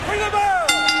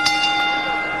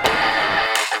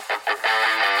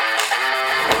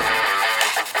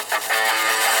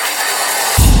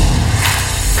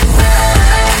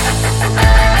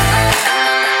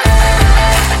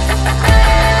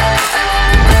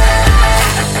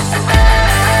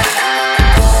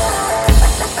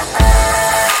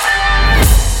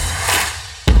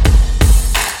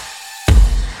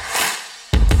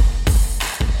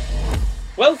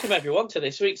everyone to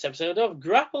this week's episode of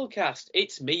Grapplecast.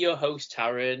 It's me, your host,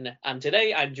 Taryn, and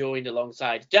today I'm joined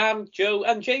alongside Dan, Joe,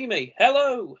 and Jamie.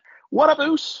 Hello! What up,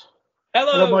 Oos?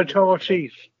 Hello! Hello, my tribal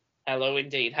chief. Hello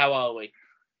indeed. How are we?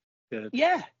 Good.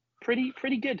 Yeah, pretty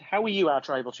good. How are you, our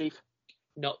tribal chief?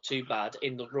 Not too bad.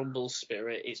 In the Rumble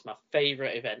spirit, it's my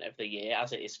favourite event of the year,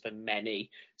 as it is for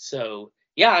many. So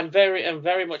yeah, I'm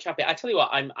very much happy. I tell you what,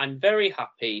 I'm very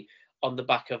happy on the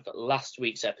back of last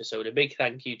week's episode. A big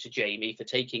thank you to Jamie for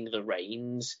taking the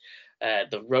reins,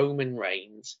 the Roman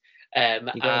reigns. You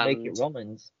gotta make it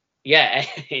Romans. Yeah,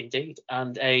 indeed,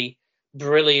 and a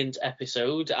brilliant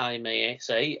episode, I may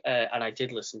say, and I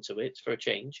did listen to it for a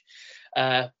change,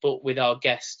 but with our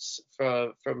guests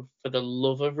for the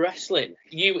love of wrestling.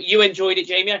 You enjoyed it,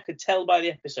 Jamie. I could tell by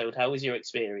the episode. How was your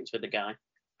experience with the guy?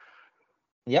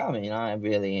 Yeah, I mean, I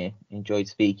really enjoyed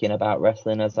speaking about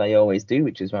wrestling, as I always do,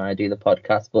 which is why I do the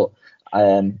podcast. But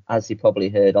as you probably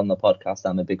heard on the podcast,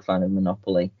 I'm a big fan of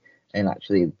Monopoly, and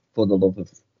actually for the love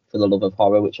of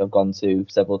horror, which I've gone to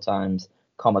several times,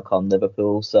 Comic-Con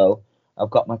Liverpool. So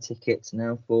I've got my tickets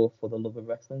now for the love of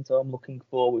wrestling. So I'm looking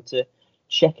forward to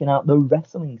checking out the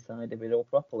wrestling side of it all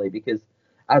properly, because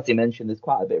as you mentioned, there's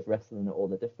quite a bit of wrestling at all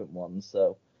the different ones.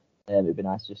 So it'd be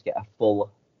nice to just get a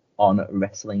full on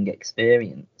wrestling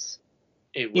experience.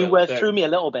 You threw me a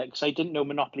little bit because I didn't know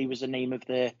Monopoly was the name of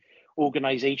the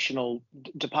organisational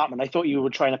department. I thought you were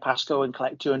trying to pass go and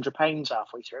collect £200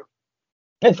 halfway through.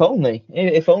 If only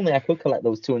I could collect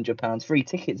those £200 free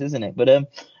tickets, isn't it? But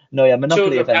no, yeah,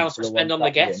 Monopoly events to spend on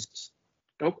the guests.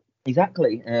 Oh,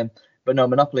 exactly. But no,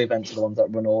 Monopoly events are the ones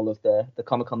that run all of the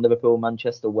Comic-Con Liverpool,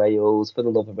 Manchester, Wales, for the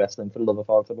love of wrestling, for the love of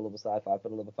horror, for the love of sci-fi, for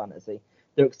the love of fantasy.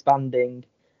 They're expanding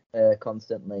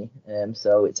constantly,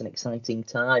 so it's an exciting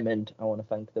time, and I want to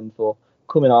thank them for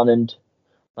coming on and,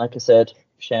 like I said,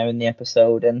 sharing the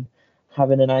episode and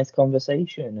having a nice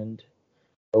conversation, and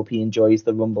hope he enjoys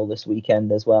the Rumble this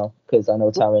weekend as well, because I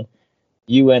know, Taryn,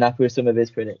 you weren't happy with some of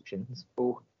his predictions.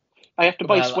 Oh, I have to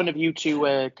buy one of you to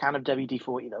a can of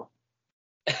WD-40 though.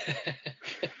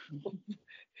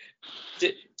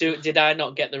 Did I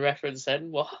not get the reference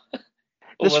then? What? Or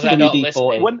was I not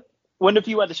listening? One of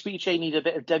you had a speech, I need a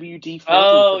bit of WD-40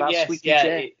 for that yes, squeaky yeah.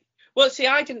 chair. Well, see,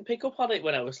 I didn't pick up on it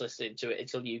when I was listening to it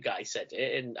until you guys said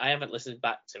it, and I haven't listened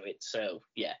back to it. So,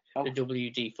 yeah, the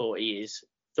WD-40 is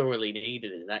thoroughly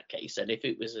needed in that case, and if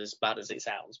it was as bad as it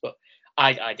sounds, but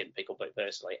I didn't pick up on it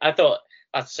personally. I thought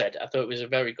it was a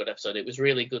very good episode. It was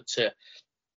really good to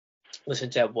listen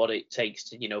to what it takes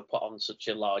to, put on such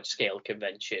a large-scale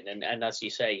convention. And as you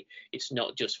say, it's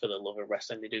not just for the love of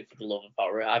wrestling, they do it for the love of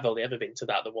horror. I've only ever been to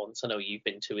that the once. I know you've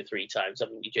been 2 or 3 times,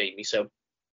 haven't you, Jamie? So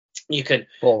you can...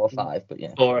 4 or 5, but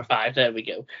yeah. 4 or 5, there we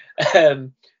go.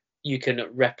 You can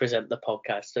represent the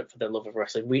podcast for the love of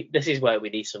wrestling. This is where we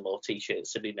need some more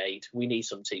T-shirts to be made. We need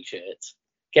some T-shirts.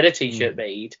 Get a T-shirt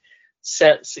made.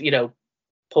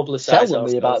 Publicize. Sell them,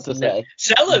 you're about to say.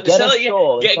 Sell them.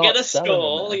 Get a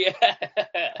stall. Yeah.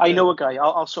 I know a guy.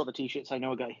 I'll sort the T-shirts. I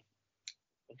know a guy.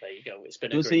 Well, there you go. It's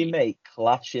been. Does he make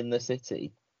Clash in the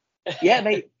City? Yeah,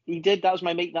 mate. He did. That was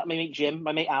my mate. My mate Jim.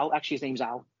 My mate Al. Actually, his name's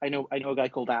Al. I know a guy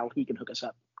called Al. He can hook us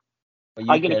up. Well,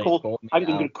 I'm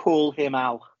gonna call him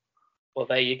Al. Well,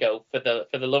 there you go. For the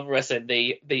love of wrestling,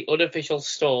 the unofficial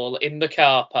stall in the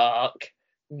car park,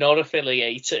 not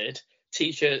affiliated.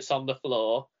 T-shirts on the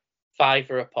floor.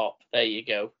 $5 a pop. There you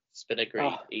go. It's been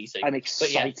agreed. Easy. I'm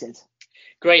excited.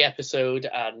 Great episode,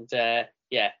 and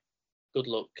good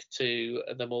luck to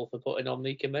them all for putting on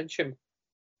the convention.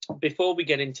 Before we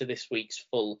get into this week's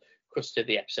full crust of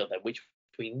the episode, then, which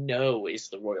we know is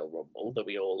the Royal Rumble that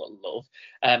we all love,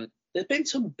 there's been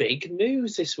some big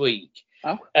news this week.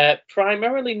 Oh.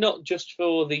 Primarily not just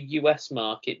for the US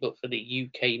market, but for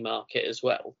the UK market as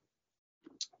well.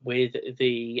 With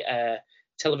the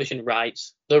television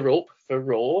rights, they're up for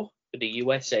Raw for the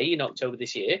USA in October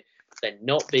this year. They're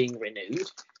not being renewed.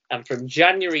 And from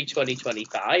January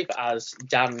 2025, as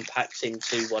Dan packs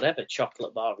into whatever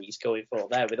chocolate bar he's going for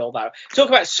there with all that. Talk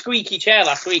about squeaky chair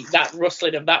last week. That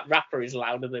rustling of that wrapper is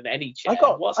louder than any chair.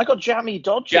 I got Jammy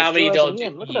Dodger. Jammy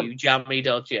Dodger. You Jammy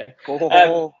Dodger.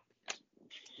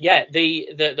 Yeah,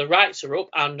 the rights are up,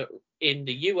 and in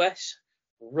the US,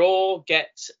 Raw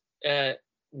gets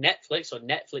Netflix, or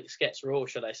Netflix gets Raw,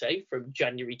 should I say, from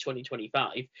January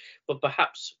 2025. But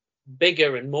perhaps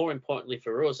bigger and more importantly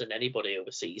for us and anybody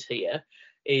overseas here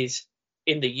is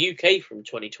in the UK from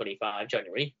 2025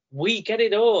 January, we get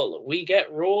it all. We get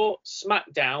Raw,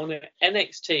 SmackDown,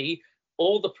 NXT,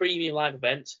 all the premium live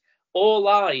events, all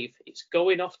live. It's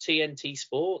going off TNT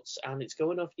Sports and it's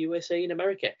going off USA in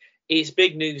America. It's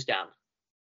big news, Dan.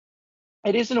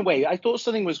 It is in a way. I thought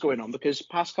something was going on because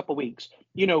past couple of weeks,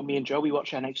 me and Joe, we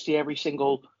watch NXT every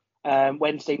single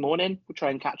Wednesday morning. We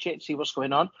try and catch it, see what's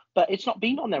going on. But it's not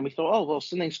been on there. We thought, oh, well,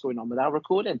 something's going on with our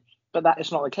recording. But that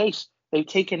is not the case. They've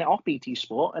taken it off BT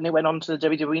Sport and it went on to the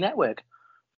WWE Network.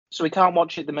 So we can't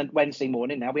watch it the Wednesday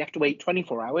morning now. We have to wait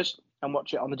 24 hours and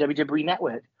watch it on the WWE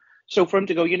Network. So for him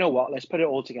to go, you know what, let's put it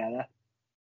all together.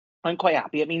 I'm quite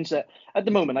happy. It means that at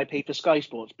the moment I pay for Sky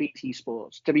Sports, BT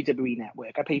Sports, WWE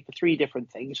Network. I pay for 3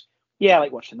 different things. Yeah, I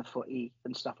like watching the footy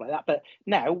and stuff like that. But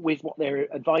now with what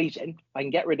they're advising, I can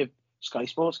get rid of Sky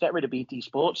Sports, get rid of BT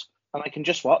Sports, and I can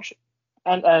just watch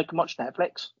and can watch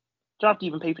Netflix. Don't have to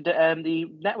even pay for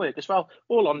the network as well.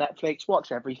 All on Netflix,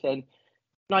 watch everything.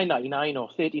 $9.99 or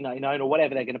 $30.99 or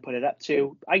whatever they're going to put it up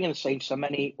to. I'm going to save some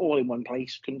money all in one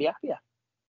place. Couldn't be happier.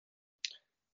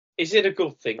 Is it a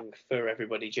good thing for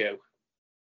everybody, Joe?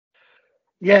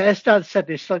 Yeah, as Dan said,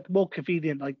 it's like more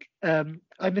convenient. Like, I'm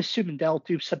assuming they'll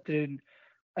do something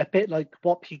a bit like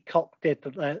what Peacock did,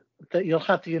 that you'll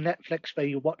have your Netflix where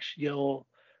you watch your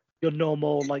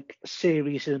normal like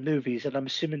series and movies, and I'm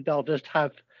assuming they'll just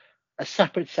have a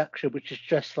separate section which is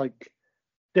just like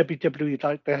WWE,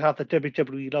 like they have the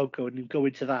WWE logo, and you go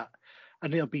into that,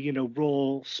 and it'll be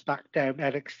Raw, SmackDown,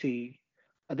 NXT,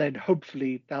 and then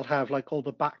hopefully they'll have like all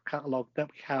the back catalogue that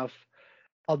we have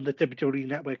on the WWE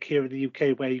Network here in the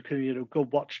UK, where you can go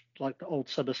watch like the old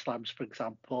SummerSlams, for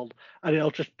example, and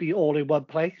it'll just be all in one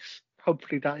place.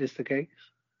 Hopefully that is the case.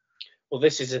 Well,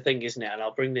 this is the thing, isn't it? And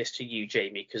I'll bring this to you,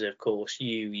 Jamie, because of course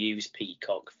you use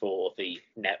Peacock for the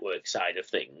network side of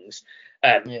things.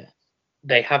 Yeah.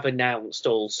 They have announced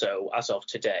also, as of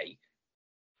today,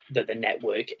 that the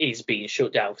network is being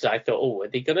shut down, because I thought, oh, are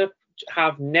they going to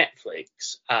have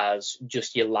Netflix as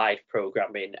just your live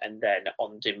programming and then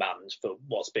on demand for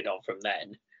what's been on from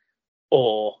then?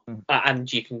 Or,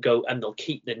 and you can go, and they'll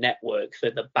keep the network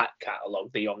for the back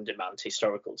catalogue, the on-demand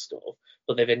historical stuff.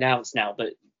 But they've announced now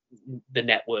that the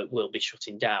network will be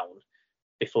shutting down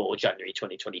before January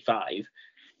 2025.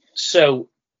 So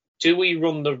do we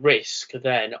run the risk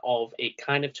then of it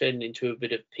kind of turning into a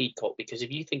bit of Peacock? Because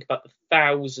if you think about the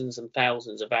thousands and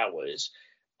thousands of hours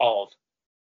of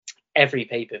every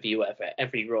pay-per-view ever,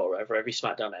 every Raw ever, every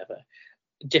SmackDown ever,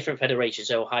 different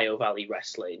federations, Ohio Valley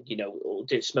Wrestling, or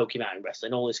Smoky Mountain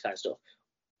Wrestling, all this kind of stuff,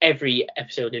 every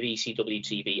episode of ECW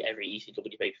TV, every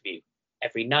ECW pay-per-view,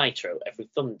 every Nitro, every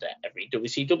Thunder, every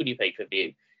WCW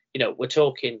pay-per-view, we're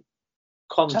talking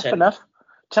content. Tough enough.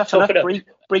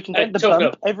 Breaking down the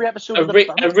bump. Every episode of the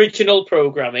bump. Original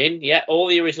programming, all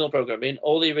the original programming,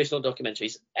 all the original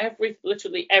documentaries,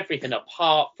 literally everything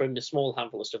apart from the small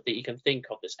handful of stuff that you can think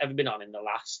of that's ever been on in the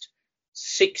last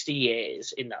 60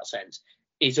 years, in that sense,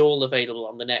 is all available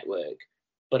on the network.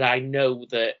 But I know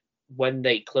that when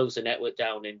they closed the network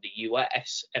down in the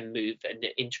US and moved and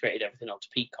integrated everything onto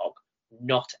Peacock,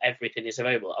 not everything is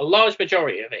available. A large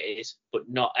majority of it is, but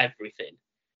not everything.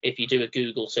 If you do a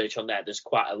Google search on there, there's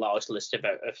quite a large list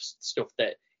of stuff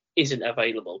that isn't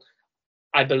available.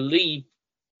 I believe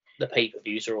the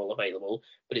pay-per-views are all available,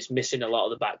 but it's missing a lot of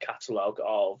the back catalogue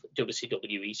of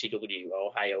WCW, ECW,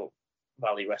 Ohio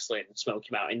Valley Wrestling, Smoky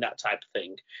Mountain, that type of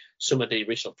thing. Some of the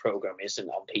original program isn't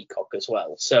on Peacock as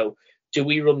well. So do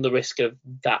we run the risk of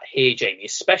that here, Jamie,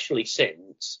 especially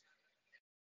since,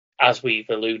 as we've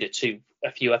alluded to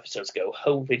a few episodes ago,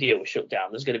 home video was shut down.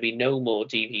 There's going to be no more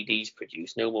DVDs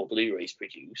produced, no more Blu-rays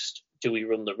produced. Do we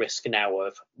run the risk now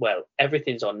of, well,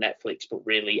 everything's on Netflix, but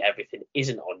really everything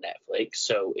isn't on Netflix?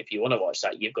 So if you want to watch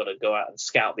that, you've got to go out and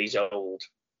scout these old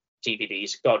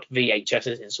DVDs,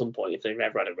 VHSs in some point if they've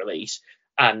never had a release,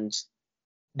 and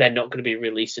they're not going to be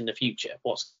released in the future.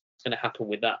 What's going to happen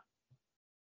with that?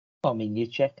 I mean, you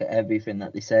check everything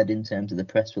that they said in terms of the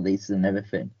press releases and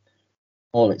everything.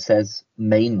 All it says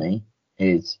mainly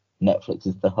is Netflix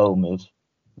is the home of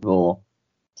Raw,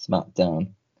 SmackDown,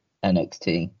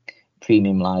 NXT,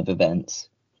 premium live events.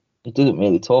 It doesn't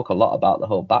really talk a lot about the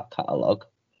whole back catalogue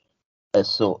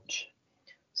as such.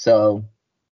 So,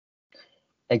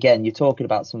 again, you're talking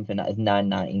about something that is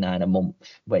 $9.99 a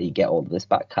month where you get all of this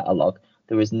back catalogue.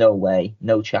 There is no way,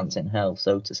 no chance in hell,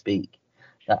 so to speak,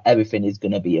 that everything is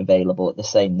going to be available at the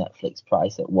same Netflix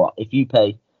price at what? If you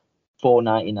pay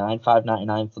 $4.99,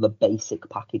 $5.99 for the basic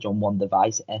package on one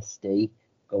device, SD,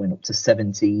 going up to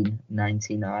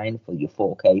 $17.99 for your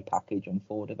 4K package on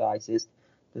 4 devices.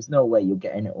 There's no way you're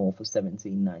getting it all for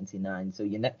 $17.99. So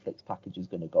your Netflix package is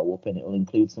going to go up, and it will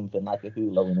include something like a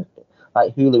Hulu.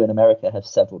 Like Hulu in America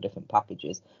has several different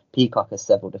packages. Peacock has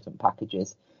several different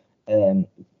packages.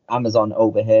 Amazon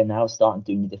over here now starting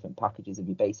doing your different packages of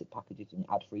your basic packages and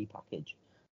your ad-free package.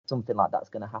 something like that's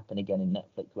going to happen again in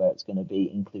Netflix, where it's going to be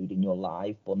including your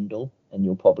live bundle, and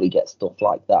you'll probably get stuff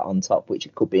like that on top, which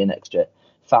it could be an extra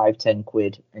 5-10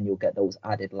 quid, and you'll get those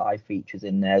added live features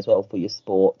in there as well for your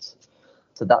sports.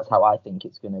 So that's how I think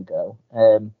it's going to go.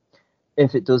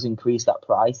 If it does increase that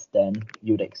price, then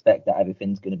you'd expect that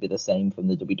everything's going to be the same from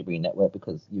the WWE Network,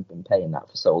 because you've been paying that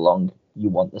for so long. You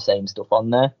want the same stuff on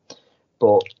there.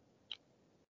 But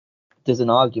there's an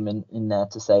argument in there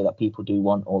to say that people do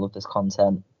want all of this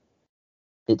content.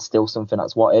 It's still something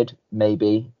that's wanted.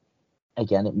 Maybe,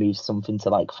 again, it moves something to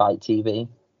like Fight TV.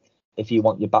 If you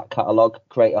want your back catalogue,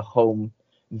 create a home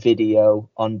video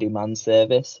on-demand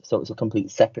service. So it's a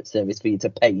complete separate service for you to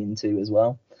pay into as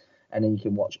well. And then you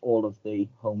can watch all of the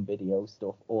home video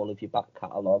stuff, all of your back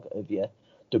catalogue of your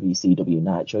WCW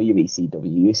Nitro, your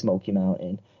ECW, your Smoky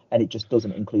Mountain. And it just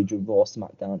doesn't include your Raw,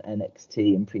 SmackDown,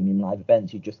 NXT, and Premium Live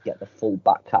events. You just get the full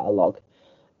back catalogue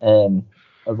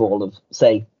of all of,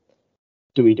 say,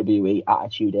 WWE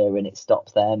Attitude Era, and it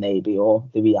stops there maybe, or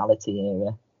the Reality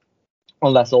Era.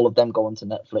 Unless all of them go onto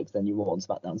Netflix, then your Raw and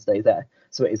SmackDown stay there.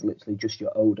 So it is literally just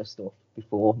your older stuff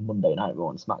before Monday Night Raw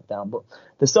and SmackDown. But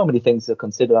there's so many things to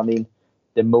consider. I mean,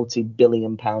 the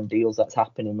multi-billion-pound deals that's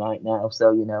happening right now.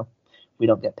 So, we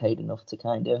don't get paid enough to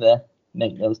kind of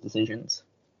make those decisions.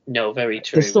 No, very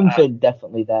true. There's something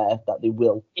definitely there that they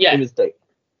will. Yeah.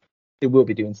 They will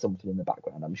be doing something in the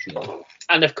background, I'm sure.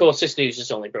 And of course, this news has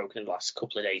only broken in the last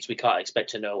couple of days. We can't expect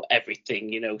to know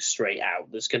everything, straight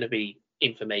out. There's going to be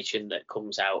information that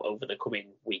comes out over the coming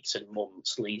weeks and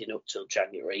months leading up till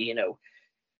January.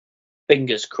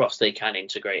 Fingers crossed they can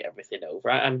integrate everything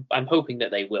over. I'm hoping that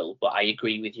they will, but I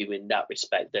agree with you in that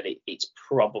respect that it's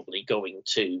probably going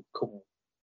to come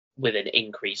with an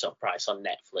increase on price on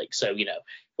Netflix. So,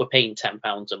 we're paying £10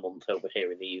 a month over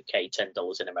here in the UK,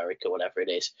 $10 in America, whatever it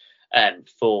is,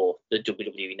 for the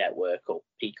WWE Network, or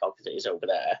Peacock as it is over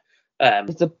there.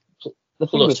 The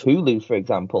thing with Hulu, for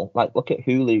example, like look at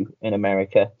Hulu in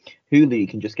America. Hulu, you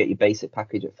can just get your basic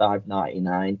package at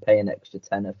 $5.99, pay an extra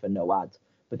tenner for no ads.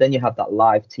 But then you have that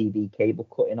live TV cable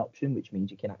cutting option, which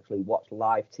means you can actually watch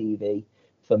live TV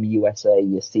from USA,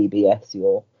 your CBS,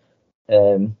 your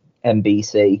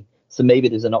NBC. So maybe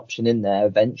there's an option in there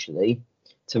eventually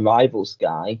to rival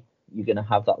Sky. You're going to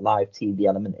have that live TV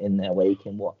element in there where you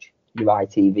can watch your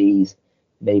ITVs,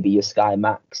 maybe your Sky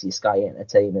Max, your Sky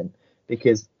Entertainment.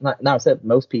 Because like now I said,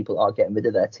 most people are getting rid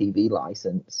of their TV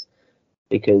license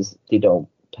because they don't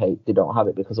have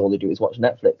it, because all they do is watch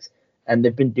Netflix. And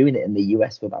they've been doing it in the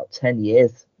US for about 10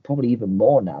 years, probably even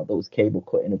more now, those cable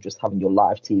cutting of just having your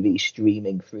live TV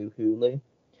streaming through Hulu.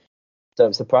 So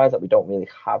I'm surprised that we don't really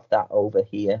have that over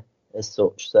here as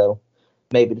such. So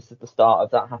maybe this is the start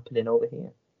of that happening over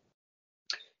here.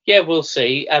 Yeah, we'll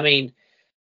see. I mean,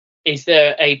 is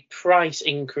there a price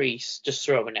increase, just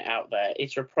throwing it out there,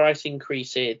 is there a price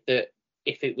increase here that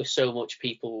if it was so much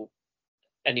people,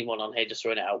 anyone on here just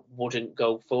throwing it out, wouldn't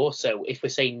go for? So if we're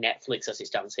saying Netflix as it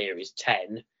stands here is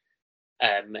 10,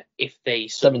 if they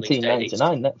suddenly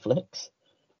 $17.99 Netflix.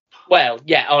 Well,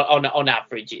 yeah, on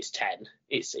average it's 10.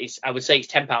 It's I would say it's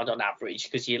 £10 on average,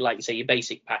 because you say your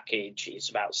basic package is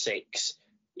about 6.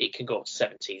 It can go up to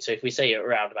 17. So if we say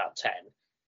around about 10.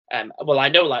 Well, I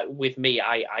know, like with me,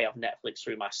 I have Netflix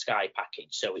through my Sky package,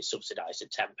 so it's subsidised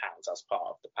at £10 as part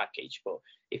of the package. But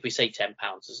if we say £10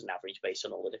 as an average based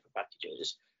on all the different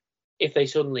packages, if they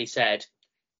suddenly said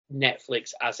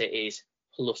Netflix as it is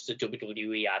plus the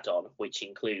WWE add-on, which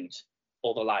includes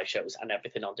all the live shows and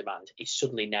everything on demand, is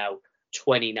suddenly now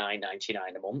 $29.99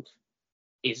 a month,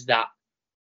 is that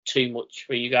too much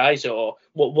for you guys, or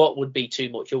what would be too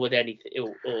much, or would anything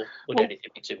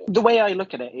be too much? The way I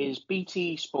look at it is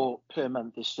BT Sport per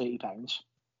month is £30,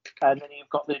 and then you've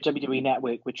got the WWE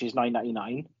Network, which is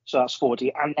 $9.99, so that's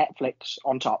 40, and Netflix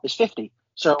on top is 50.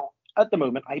 So at the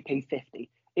moment I pay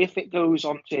 50. If it goes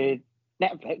on to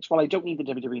Netflix, well, I don't need the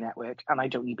WWE Network and I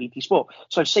don't need BT Sport,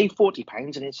 so I've saved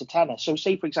 £40 and it's a tenner. So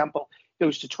say, for example, it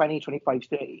goes to 20, 25,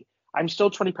 30, I'm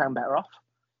still £20 better off.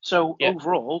 So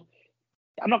overall,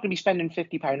 I'm not going to be spending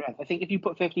 £50 a month. I think if you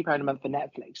put £50 a month for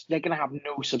Netflix, they're going to have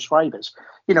no subscribers.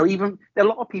 Even there are a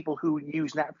lot of people who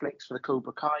use Netflix for the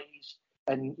Cobra Kais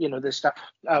and, there's stuff,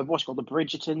 what's called the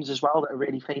Bridgertons as well, that are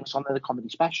really famous on the comedy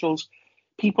specials.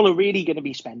 People are really going to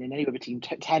be spending anywhere between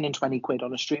 10 and 20 quid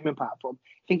on a streaming platform.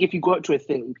 I think if you go up to a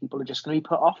 30, people are just going to be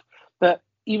put off. But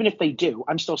even if they do,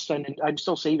 I'm still saving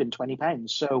 £20.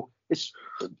 So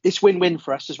it's win-win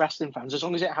for us as wrestling fans. As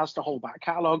long as it has the whole back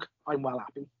catalogue, I'm well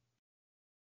happy.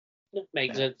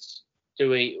 Makes sense. Are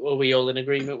we all in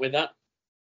agreement with that?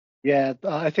 Yeah,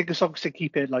 I think as long as they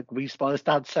keep it like reasonable, as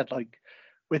Dan said, like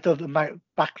with the amount of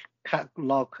back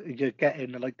catalogue you're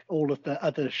getting, like all of the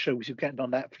other shows you're getting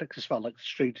on Netflix as well, like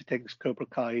Stranger Things, Cobra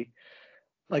Kai,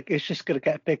 like it's just going to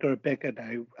get bigger and bigger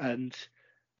now. And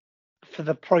for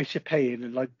the price you're paying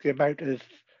and like the amount of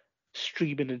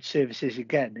streaming and services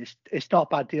again, it's not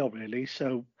a bad deal really.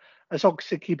 So as long as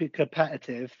they keep it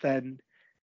competitive, then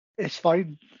it's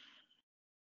fine.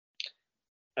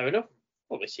 Fair enough.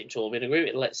 Well, we seem to all be in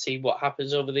agreement. Let's see what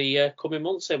happens over the coming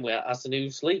months then as the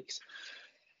news leaks.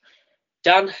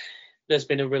 Dan, there's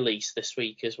been a release this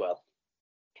week as well.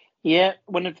 Yeah,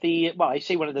 one of the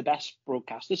best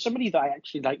broadcasters, somebody that I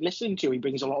actually like listening to. He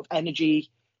brings a lot of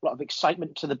energy, a lot of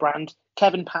excitement to the brand.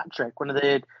 Kevin Patrick, one of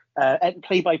the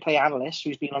play-by-play analysts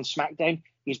who's been on SmackDown.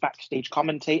 He's backstage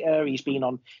commentator. He's been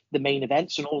on the main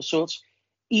events and all sorts.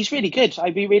 He's really good. I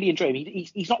really enjoy him.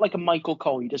 He's not like a Michael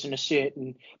Cole. He doesn't assert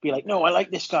and be like, no, I like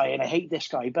this guy and I hate this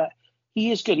guy. But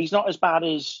he is good. He's not as bad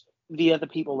as the other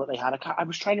people that they had. I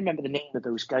was trying to remember the name of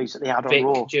those guys that they had on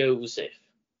Raw. Vic Joseph.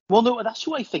 Well, no, that's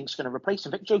who I think is going to replace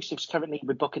him. Vic Joseph's currently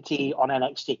with Booker T on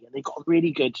NXT, and they've got a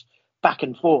really good back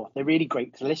and forth. They're really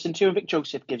great to listen to. Vic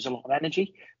Joseph gives a lot of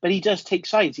energy, but he does take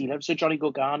sides. He loves the Johnny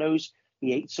Garganos.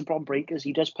 He hates the Bron Breakers.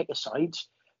 He does pick the sides.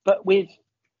 But with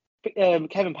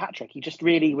Kevin Patrick, he just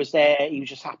really was there. He was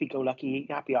just happy-go-lucky,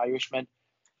 happy Irishman.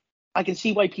 I can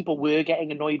see why people were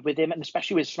getting annoyed with him, and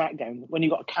especially with SmackDown, when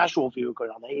you've got a casual viewer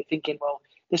going on there, you're thinking, well,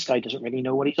 this guy doesn't really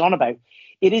know what he's on about.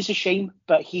 It is a shame,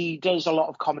 but he does a lot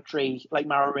of commentary, like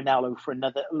Mauro Ranallo, for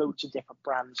loads of different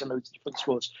brands and loads of different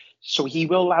sports. So he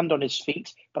will land on his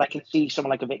feet, but I can see someone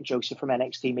like a Vic Joseph from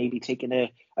NXT maybe taking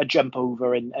a jump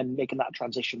over and making that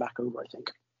transition back over, I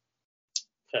think.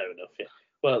 Fair enough, yeah.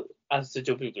 Well, as the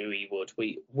WWE would,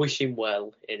 we wish him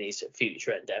well in his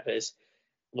future endeavours.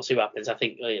 We'll see what happens. I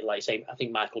think, like I say,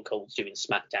 Michael Cole's doing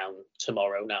SmackDown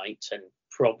tomorrow night and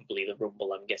probably the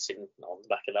Rumble, I'm guessing, on the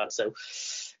back of that. So,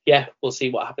 yeah, we'll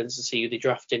see what happens and see who they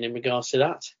draft in regards to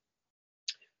that.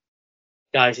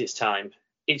 Guys, it's time.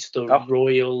 It's the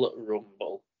Royal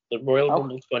Rumble. The Royal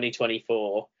Rumble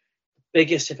 2024.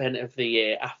 Biggest event of the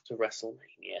year after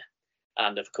WrestleMania.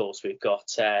 And, of course, we've got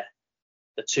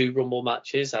the two Rumble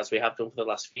matches, as we have done for the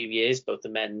last few years, both the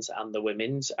men's and the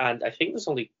women's. And I think there's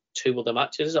only two other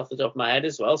matches off the top of my head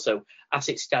as well. So as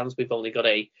it stands, we've only got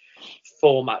a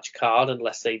 4-match card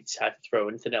unless they decide to throw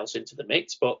anything else into the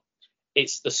mix. But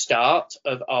it's the start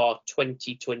of our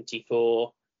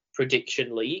 2024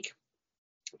 Prediction League.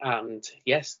 And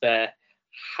yes, there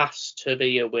has to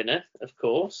be a winner, of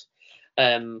course.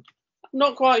 I'm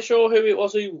not quite sure who it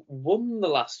was who won the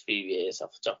last few years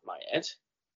off the top of my head.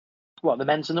 What, the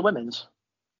men's and the women's?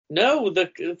 No,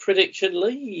 the Prediction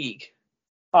League.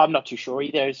 I'm not too sure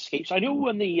either. Escapes. I know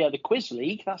in the Quiz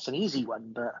League, that's an easy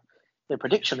one, but the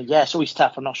Prediction League, yeah, it's always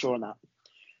tough. I'm not sure on that.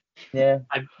 Yeah,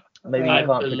 maybe you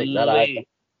can't predict that either.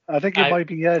 I think it might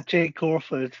be Jay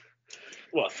Crawford.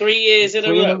 What, 3 years in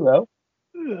a row?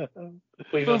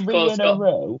 We've of course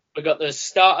got the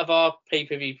start of our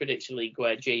pay-per-view Prediction League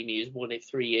where Jamie has won it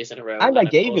 3 years in a row. And I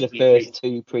gave you the first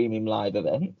two premium live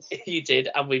events. You did,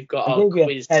 and we've got our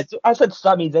quiz. I said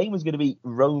Sami Zayn was going to be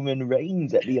Roman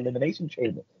Reigns at the Elimination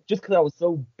Chamber just because I was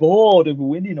so bored of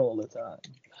winning all the time.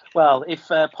 Well, if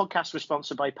podcasts were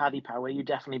sponsored by Paddy Power, you'd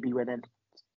definitely be winning.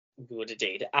 Would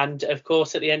indeed. And of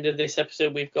course, at the end of this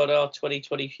episode, we've got our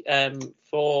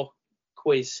 2024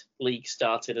 Quiz League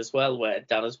started as well, where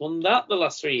Dan has won that the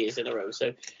last 3 years in a row.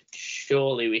 So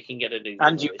surely we can get a new.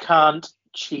 And you can't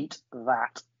cheat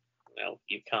that. No,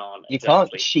 you can't. You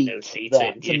can't cheat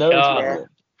that. You can't.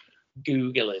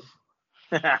 Google it.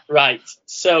 Right.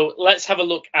 So let's have a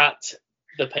look at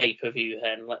the pay-per-view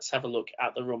then. Let's have a look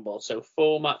at the Rumble. So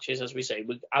 4 matches, as we say.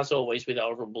 As always with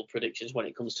our Rumble predictions, when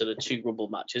it comes to the 2 Rumble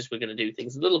matches, we're going to do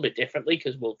things a little bit differently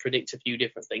because we'll predict a few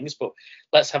different things. But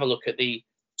let's have a look at the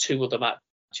 2 other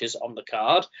matches on the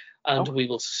card, and we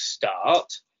will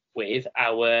start with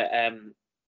our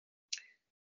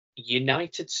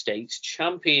United States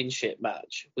Championship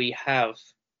match. We have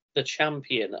the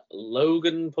champion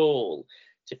Logan Paul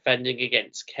defending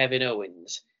against Kevin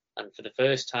Owens, and for the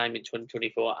first time in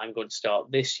 2024 I'm going to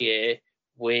start this year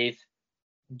with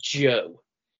Joe.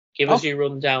 Give us your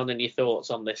rundown and your thoughts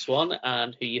on this one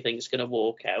and who you think is going to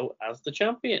walk out as the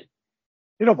champion.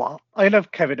 You know what? I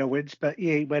love Kevin Owens, but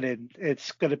he ain't winning.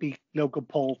 It's going to be Logan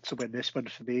Paul to win this one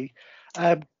for me.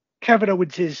 Kevin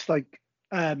Owens is like,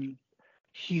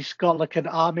 he's got like an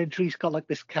arm injury. He's got like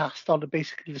this cast on. And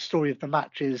basically, the story of the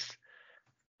match is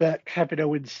that Kevin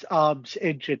Owens' arm's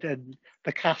injured and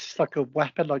the cast's like a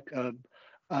weapon, like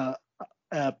Bob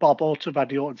Orton,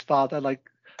 Randy Orton's father, like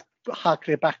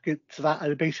harkening back into that.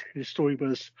 And basically, the story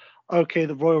was, okay,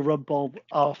 the Royal Rumble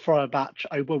for a match.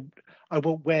 I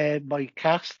won't wear my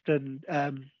cast. And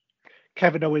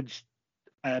Kevin Owens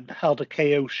held a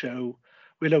KO show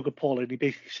with Logan Paul, and he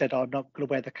basically said, "I'm not going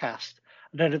to wear the cast."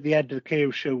 And then at the end of the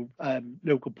KO show,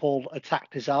 Logan Paul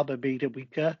attacked his arm and made it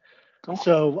weaker. Oh.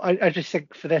 So I just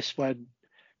think for this one,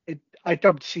 I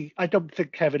don't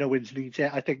think Kevin Owens needs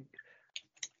it. I think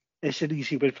it's an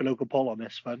easy win for Logan Paul on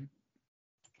this one.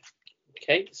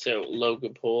 Okay, so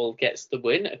Logan Paul gets the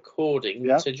win according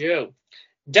to Joe.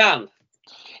 Dan?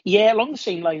 Yeah, along the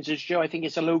same lines as Joe, I think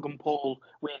it's a Logan Paul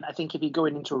win. I think if you're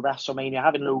going into a WrestleMania,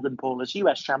 having Logan Paul as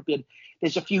US champion,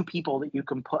 there's a few people that you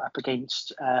can put up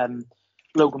against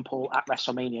Logan Paul at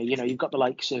WrestleMania. You know, you've got the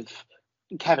likes of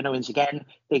Kevin Owens again.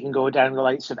 They can go down the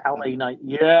likes of LA Knight,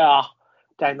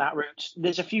 down that route.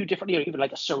 There's a few different, even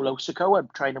like a Solo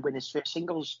Sikoa trying to win his first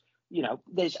singles. You know,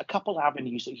 there's a couple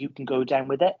avenues that you can go down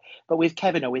with it. But with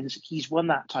Kevin Owens, he's won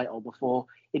that title before.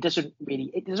 It doesn't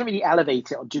really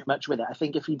elevate it or do much with it. I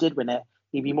think if he did win it,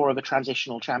 he'd be more of a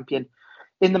transitional champion.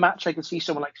 In the match, I could see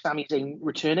someone like Sami Zayn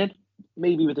returning,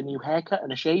 maybe with a new haircut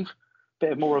and a shave,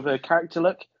 bit of more of a character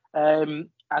look. And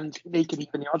they could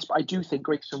even the odds. But I do think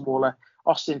Grayson Waller,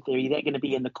 Austin Theory, they're going to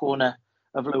be in the corner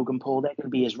of Logan Paul. They're going to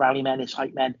be his rally men, his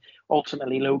hype men.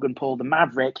 Ultimately, Logan Paul, the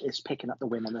Maverick, is picking up the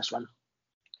win on this one.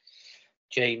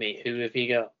 Jamie, who have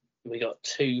you got? We got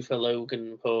 2 for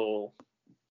Logan Paul.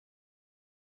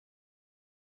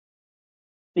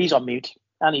 He's on mute,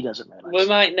 and he doesn't realise. We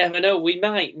might never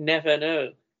know.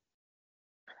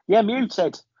 Yeah,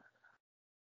 muted.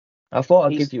 I thought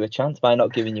I'd give you a chance by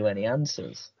not giving you any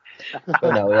answers.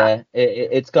 But no, yeah,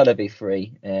 it's got to be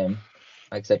 3. Like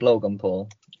I said, Logan Paul,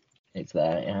 it's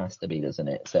there. It has to be, doesn't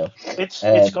it? So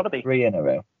it's got to be 3 in a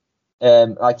row.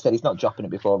 Like I said, he's not dropping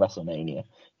it before WrestleMania.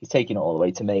 He's taking it all the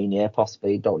way to Mania,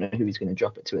 possibly. Don't know who he's going to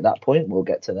drop it to at that point. We'll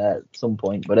get to that at some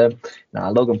point. But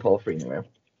Logan Paul 3 in a row.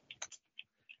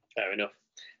 Fair enough.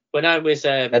 When I was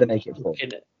better make it 4.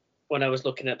 When I was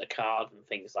looking at the card and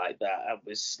things like that, I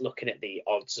was looking at the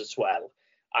odds as well.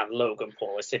 And Logan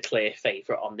Paul is the clear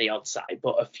favourite on the odd side.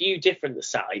 But a few different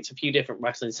sites, a few different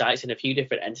wrestling sites, and a few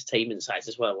different entertainment sites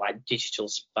as well, like Digital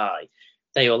Spy,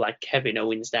 they all like Kevin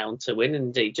Owens down to win.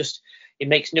 And it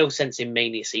makes no sense in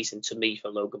Mania season to me for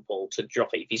Logan Paul to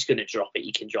drop it. If he's going to drop it,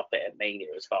 he can drop it at Mania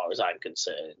as far as I'm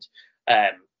concerned.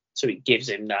 So it gives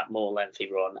him that more lengthy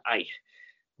run.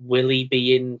 Will he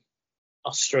be in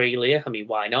Australia? I mean,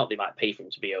 why not? They might pay for him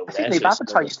to be over there. They've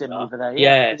advertised him over there.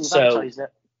 Yeah, so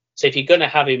if you're going to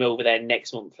have him over there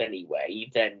next month anyway,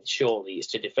 then surely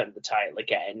it's to defend the title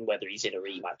again, whether he's in a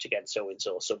rematch against Owens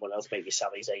or someone else, maybe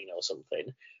Sami Zayn or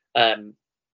something.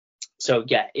 So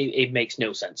yeah, it makes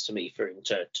no sense to me for him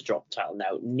to drop the title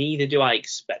now. Neither do I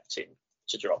expect him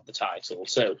to drop the title.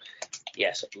 So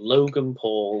yes, Logan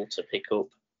Paul to pick up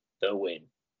the win.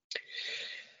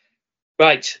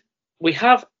 Right, we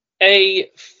have a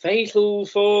fatal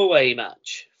 4-way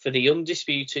match for the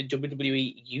undisputed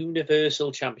WWE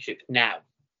Universal Championship. Now,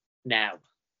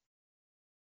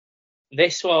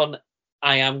 this one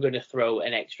I am going to throw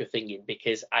an extra thing in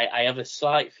because I have a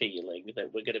slight feeling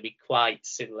that we're going to be quite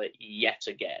similar yet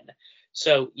again.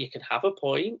 So you can have a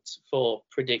point for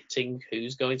predicting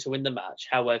who's going to win the match.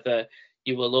 However,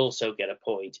 you will also get a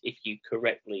point if you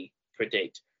correctly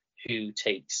predict who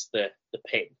takes the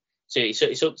pin. So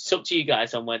it's up to you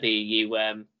guys on whether you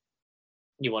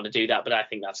want to do that, but I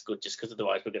think that's good just because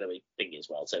otherwise we're going to be thinking as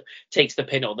well. So takes the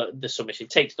pin or the submission,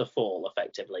 takes the fall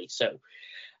effectively. So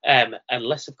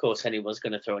unless of course anyone's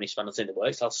going to throw any spanners in the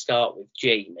works, I'll start with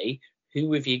Jamie.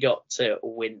 Who have you got to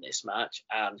win this match,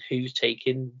 and who's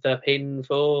taking the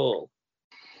pinfall?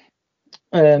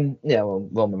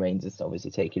 Roman Reigns is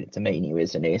obviously taking it to Mania,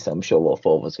 isn't he? So I'm sure all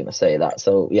 4 of us going to say that.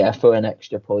 So yeah, for an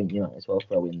extra point, you might as well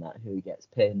throw in that who gets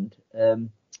pinned.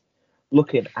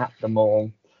 Looking at them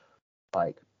all,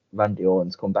 like Randy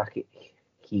Orton's come back,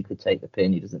 he could take the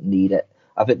pin. He doesn't need it.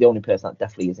 I think the only person that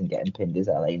definitely isn't getting pinned is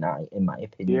LA Knight, in my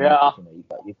opinion. Yeah.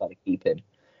 You've got to keep him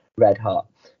red hot.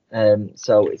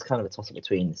 So it's kind of a toss-up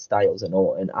between Styles and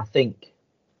Orton. I think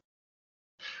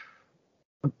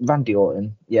Randy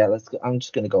Orton, I'm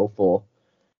just going to go for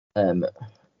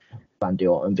Randy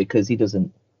Orton because he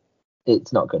doesn't.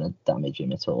 It's not going to damage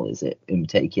him at all, is it? Him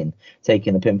taking the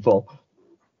pinfall.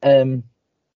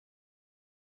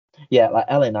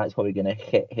 Like LA Knight's probably going to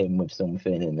hit him with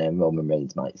something, and then Roman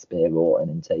Reigns might spear Orton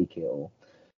and take it. Or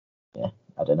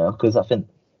I don't know, because I think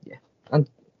and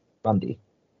Randy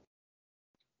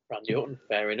Orton,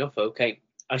 fair enough. Okay.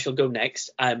 I shall go next.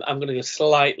 I'm going to go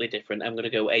slightly different. I'm going to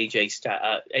go AJ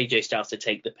Styles to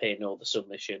take the pin or the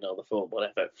submission or the fall,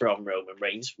 whatever, from Roman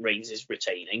Reigns. Reigns is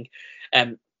retaining.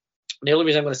 The only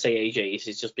reason I'm going to say AJ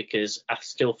is just because I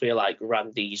still feel like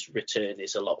Randy's return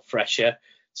is a lot fresher.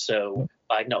 So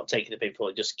by not taking the pinfall,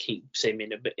 it just keeps him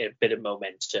in a bit of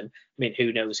momentum. I mean,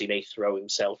 who knows? He may throw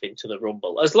himself into the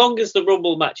Rumble. As long as the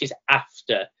Rumble match is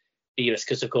after the US,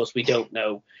 because, of course, we don't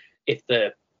know if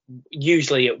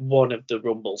usually at one of the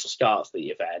Rumbles starts the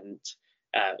event.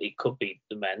 It could be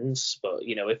the men's, but,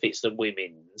 if it's the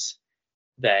women's,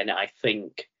 then I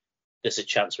think there's a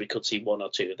chance we could see one or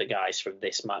two of the guys from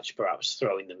this match perhaps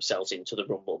throwing themselves into the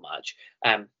Rumble match.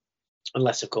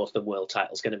 Unless, of course, the world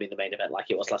title is going to be the main event like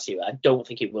it was last year. I don't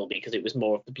think it will be, because it was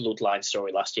more of the bloodline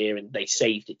story last year, and they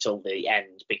saved it till the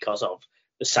end because of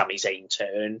the Sami Zayn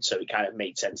turn. So it kind of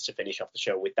made sense to finish off the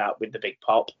show with the big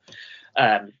pop.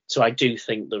 So I do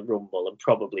think the Rumble and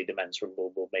probably the men's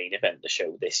Rumble will main event the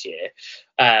show this year.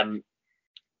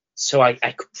 So I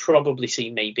could probably see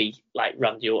maybe like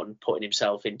Randy Orton putting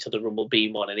himself into the Rumble,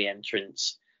 being one of the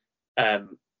entrants,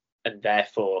 and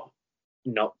therefore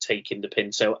not taking the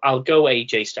pin. So I'll go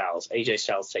AJ Styles. AJ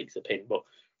Styles takes the pin, but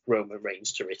Roman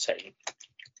Reigns to retain.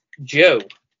 Joe.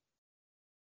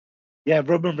 Yeah,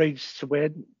 Roman Reigns to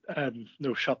win.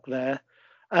 No shock there.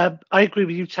 I agree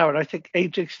with you, Taryn. I think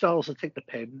AJ Styles will take the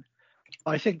pin.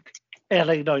 I think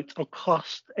LA Knight will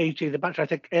cost AJ the match. I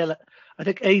think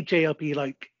AJ will be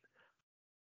like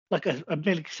a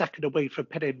millisecond away from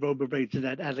pinning Roman Reigns, and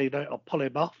then LA Knight will pull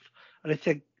him off. And I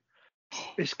think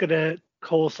it's gonna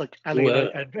cause like LA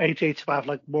Knight and AJ to have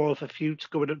like more of a feud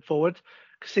going forward,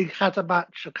 because they had a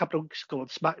match a couple of weeks ago on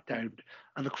SmackDown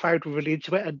and the crowd were really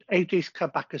into it, and AJ's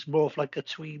come back as more of like a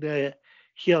tweener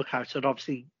heel character, and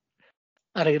obviously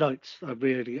LA Knight's a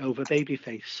really over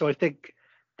babyface. So I think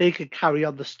they can carry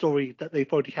on the story that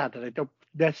they've already had, and I don't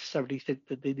necessarily think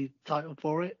that they need the title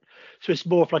for it. So it's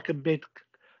more of like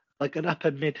an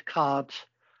upper mid card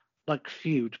like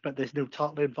feud, but there's no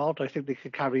title involved. I think they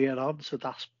can carry it on, so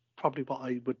that's probably what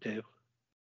I would do.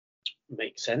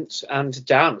 Makes sense. And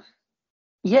Dan?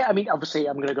 Yeah, I mean, obviously,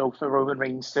 I'm going to go for Roman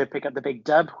Reigns to pick up the big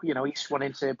dub. He's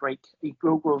wanting to he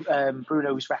broke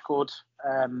Bruno's record,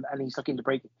 and he's looking to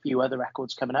break a few other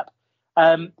records coming up.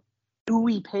 Who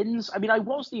he pins? I mean, I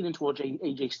was leaning towards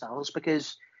AJ Styles,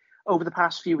 because over the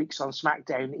past few weeks on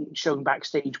SmackDown, he's shown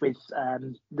backstage with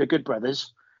the Good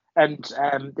Brothers. And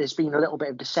there's been a little bit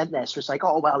of dissent there. So it's like,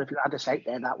 oh, well, if you had us out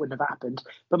there, that wouldn't have happened.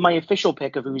 But my official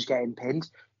pick of who's getting pinned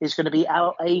is going to be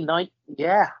LA Knight.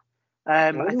 Yeah.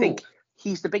 I think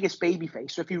he's the biggest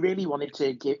babyface. So if you really wanted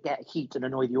to get heat and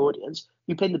annoy the audience,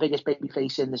 you pin the biggest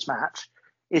babyface in this match.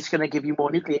 It's going to give you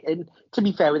more nuclear. And to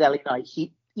be fair with LA Knight,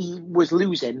 he was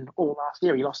losing all last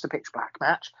year. He lost the pitch black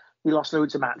match. He lost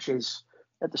loads of matches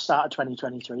at the start of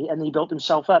 2023, and he built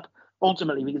himself up.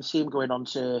 Ultimately, we can see him going on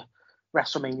to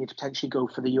WrestleMania to potentially go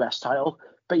for the US title.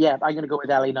 But yeah, I'm going to go with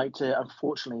LA Knight to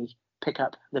unfortunately pick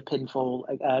up the pinfall.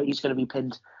 He's going to be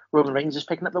pinned. Roman Reigns is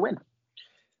picking up the win.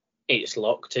 It's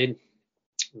locked in.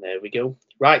 There we go.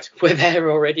 Right, we're there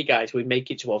already, guys. We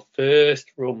make it to our first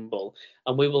Rumble,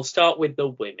 and we will start with the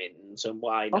women's, and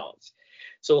why not?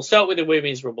 So we'll start with the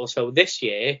women's Rumble. So this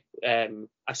year,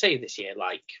 I say this year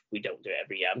like we don't do it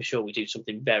every year. I'm sure we do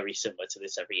something very similar to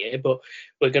this every year, but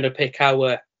we're going to pick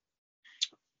our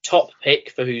top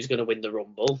pick for who's going to win the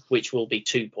Rumble, which will be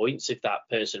 2 points if that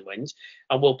person wins.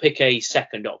 And we'll pick a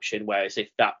second option, whereas if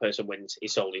that person wins,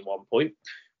 it's only 1 point.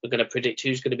 We're going to predict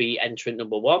who's going to be entrant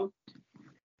number 1,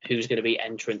 who's going to be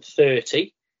entrant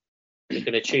 30. We're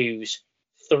going to choose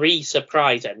 3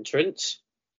 surprise entrants,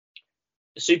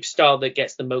 the superstar that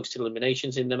gets the most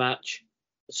eliminations in the match,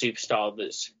 the superstar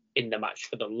that's in the match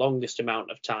for the longest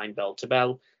amount of time bell to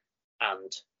bell,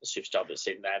 and the superstar that's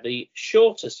in there the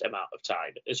shortest amount of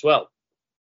time as well.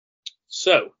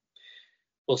 So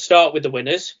we'll start with the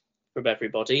winners from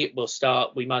everybody.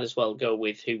 We might as well go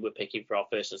with who we're picking for our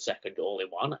first and second all in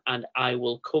one. And I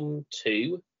will come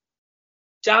to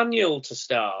Daniel to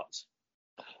start.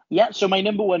 Yeah, so my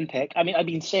number 1 pick, I mean, I've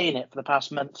been saying it for the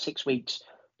past month, 6 weeks.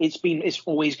 It's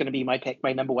always going to be my pick,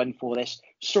 my number 1 for this.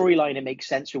 Storyline, it makes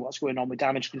sense with what's going on with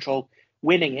Damage Control.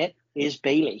 Winning it is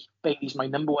Bayley. Bayley's my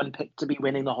number 1 pick to be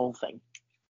winning the whole thing.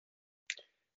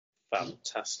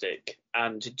 Fantastic.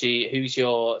 And who's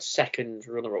your second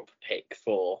runner-up pick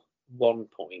for 1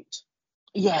 point?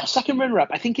 Yeah, second runner-up.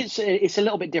 I think it's a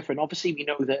little bit different. Obviously, we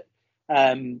know that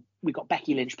we got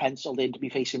Becky Lynch penciled in to be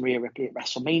facing Rhea Ripley at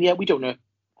WrestleMania. We don't know if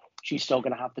she's still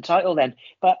going to have the title then.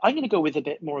 But I'm going to go with a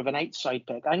bit more of an outside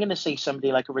pick. I'm going to say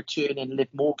somebody like a returning Liv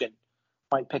Morgan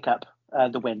might pick up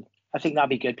the win. I think that'd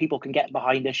be good. People can get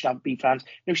behind her. She'll be fans. I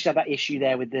know she's had that issue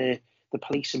there with the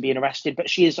police and being arrested, but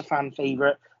she is a fan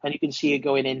favourite, and you can see her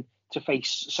going in to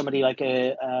face somebody like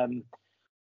a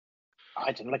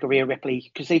Rhea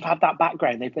Ripley, because they've had that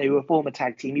background. They were a former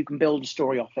tag team. You can build a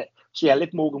story off it. So yeah,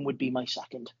 Liv Morgan would be my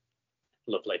second.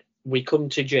 Lovely. We come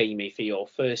to Jamie for your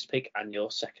first pick and your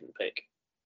second pick.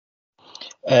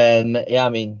 Yeah, I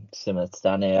mean, similar to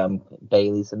Danny,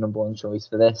 Bailey's the number one choice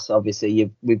for this.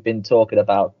 Obviously, we've been talking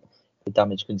about the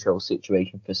damage control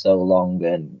situation for so long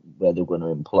and where they're going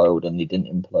to implode, and they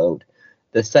didn't implode.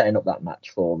 They're setting up that match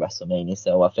for WrestleMania,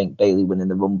 so I think Bailey winning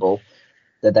the Rumble,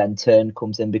 the then turn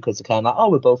comes in because they're kind of like, oh,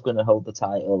 we're both going to hold the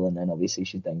title, and then obviously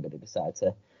she's then going to decide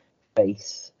to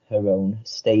face her own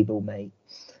stablemate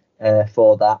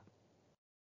for that.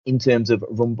 In terms of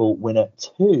Rumble winner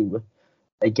 2,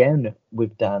 again,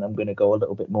 with Dan, I'm going to go a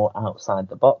little bit more outside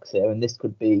the box here, and this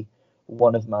could be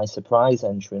one of my surprise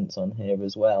entrants on here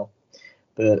as well.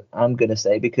 But I'm going to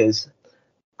say, because,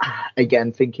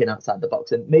 again, thinking outside the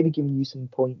box and maybe giving you some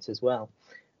points as well,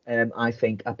 I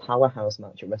think a powerhouse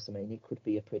match at WrestleMania could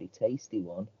be a pretty tasty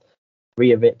one.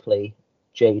 Rhea Ripley,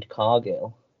 Jade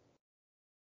Cargill.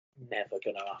 Never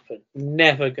going to happen.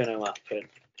 Never going to happen.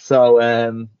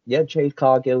 So Jade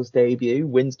Cargill's debut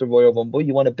wins the Royal Rumble.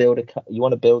 You want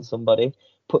to build somebody,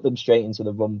 put them straight into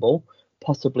the Rumble,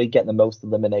 possibly get the most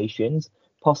eliminations,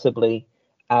 possibly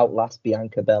outlast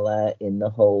Bianca Belair in the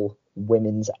whole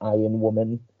women's Iron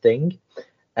Woman thing,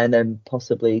 and then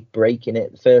possibly breaking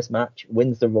it. First match,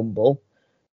 wins the Rumble,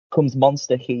 comes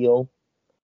monster heel,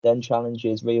 then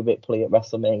challenges Rhea Ripley at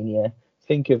WrestleMania.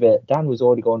 Think of it. Dan was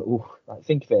already going, ooh, like,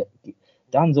 think of it.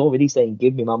 Dan's already saying,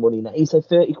 give me my money now. He said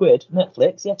 30 quid,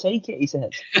 Netflix, yeah, take it, he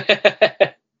said.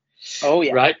 Oh,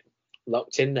 yeah. Right,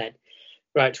 locked in then.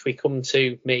 Right, we come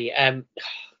to me. I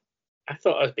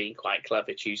thought I was being quite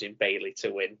clever choosing Bailey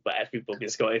to win, but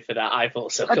everybody's going for that. I've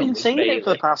been saying Bailey. It for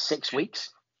the past 6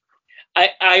 weeks.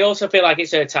 I also feel like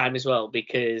it's her time as well,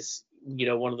 because,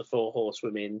 one of the 4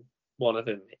 horsewomen, one of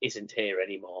them isn't here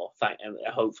anymore. And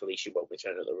hopefully she won't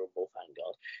return at the Rumble, thank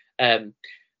God.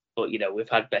 But, we've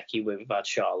had Becky win, we've had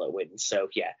Charlotte win. So,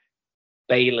 yeah,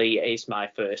 Bailey is my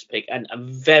first pick. And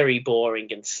I'm very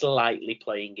boring and slightly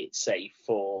playing it safe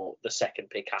for the second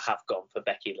pick. I have gone for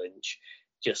Becky Lynch,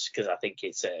 just because I think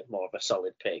it's more of a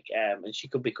solid pick. And she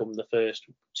could become the first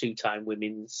 2-time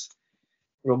women's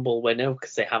Rumble winner,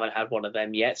 because they haven't had one of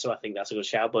them yet. So I think that's a good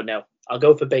shout. But no, I'll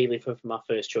go for Bailey for my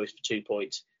first choice for 2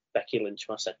 points. Becky Lynch,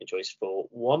 my second choice, for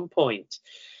 1 point.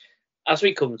 As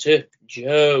we come to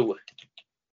Joe.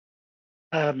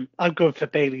 I'm going for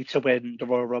Bailey to win the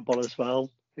Royal Rumble as well.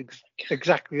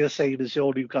 Exactly the same as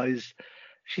all you guys.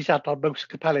 She's had our most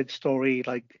compelling story.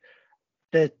 Like,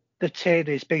 the turn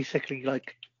is basically,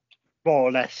 like, more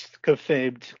or less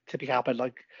confirmed to be happening.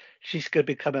 Like, she's going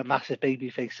to become a massive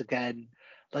babyface again.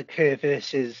 Like, her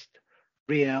versus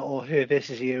Rhea or her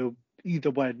versus you,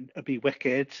 either one would be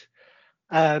wicked.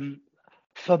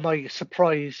 For my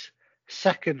surprise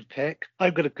second pick,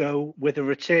 I'm going to go with a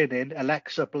returning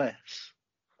Alexa Bliss.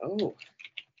 Oh.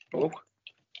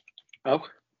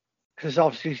 Because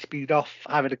obviously she's been off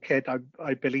having a kid.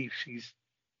 I believe she's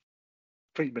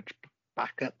pretty much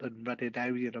back up and running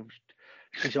now.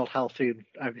 She's all healthy and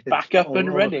everything. Back up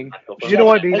and running. You know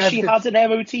what I mean? Has she had an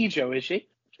MOT, Joe? Is she?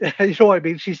 You know what I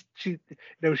mean? She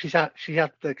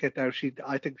had the kid now.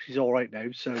 I think she's all right now.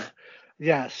 So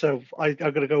yeah. So I'm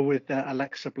going to go with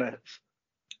Alexa Bliss.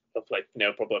 Lovely,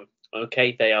 no problem.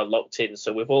 Okay, they are locked in.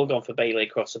 So we've all gone for Bailey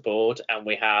across the board, and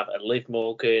we have Liv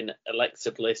Morgan,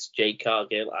 Alexa Bliss, Jade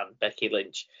Cargill, and Becky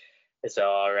Lynch as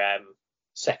our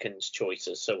second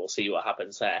choices. So we'll see what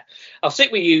happens there. I'll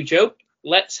stick with you, Joe.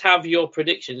 Let's have your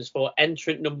predictions for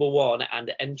entrant number 1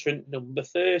 and entrant number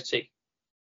 30.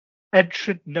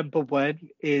 Entrant number 1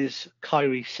 is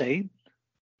Kairi Sane.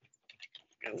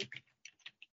 Oh.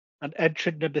 And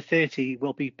entrant number 30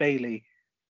 will be Bailey.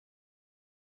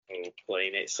 Oh,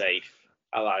 playing it safe.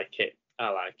 I like it.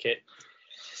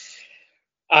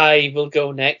 I will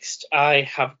go next. I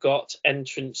have got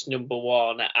entrance number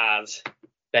 1 as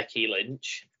Becky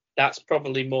Lynch. That's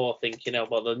probably more thinking of,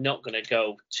 well, they're not going to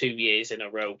go 2 years in a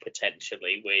row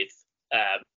potentially with,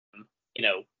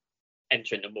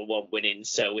 entrant number 1 winning.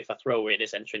 So if I throw her in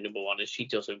as entrant number 1 and she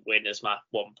doesn't win as my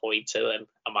 1 pointer, then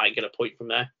I might get a point from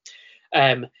there.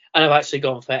 And I've actually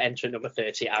gone for entrant number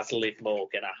 30 as Liv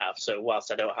Morgan. I have. So whilst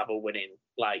I don't have a winning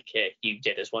like you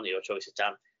did as one of your choices,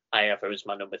 Dan, I have her as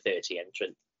my number 30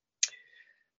 entrant.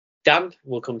 Dan,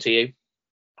 we'll come to you.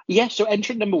 Yeah, so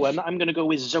entrant number 1, I'm going to go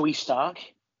with Zoe Stark.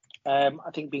 I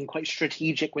think being quite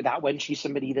strategic with that one. She's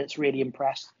somebody that's really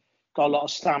impressed, got a lot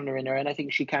of stamina in her, and I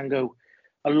think she can go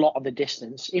a lot of the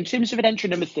distance. In terms of an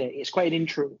entrant number 30, it's quite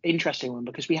an interesting one,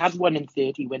 because we had 1 in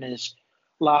 30 winners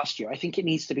last year. I think it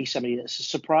needs to be somebody that's a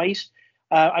surprise.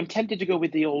 I'm tempted to go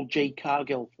with the old Jade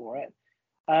Cargill for it.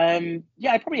 I'm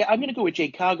going to go with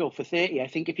Jade Cargill for 30. I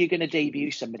think if you're going to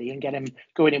debut somebody and get him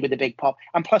going in with a big pop,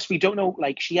 and plus we don't know,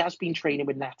 like, she has been training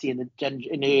with Natty in the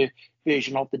dungeon, in her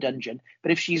version of the dungeon,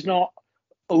 but if she's not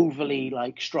overly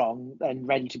like strong and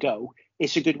ready to go,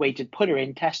 it's a good way to put her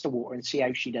in, test the water, and see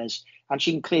how she does, and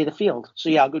she can clear the field. So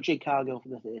yeah, I'll go Jade Cargill for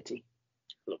the 30.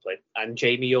 Lovely. And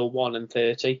Jamie, you're 1 and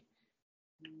 30.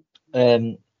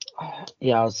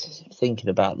 Yeah, I was thinking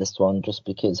about this one just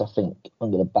because I think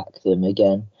I'm going to back them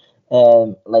again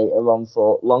later on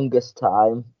for longest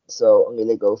time. So I'm going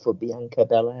to go for Bianca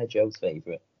Belair, Joe's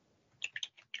favourite.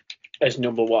 As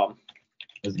number 1.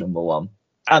 As number 1.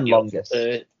 And longest.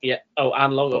 Yeah. Oh,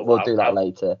 and longer. But we'll do that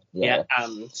later. Yeah.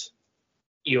 And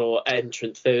your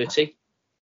entrant 30.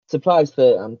 Surprised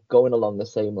that I'm going along the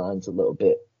same lines a little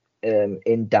bit.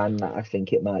 In Dan, that I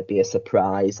think it might be a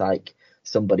surprise, like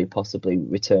somebody possibly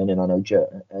returning. I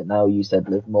know you said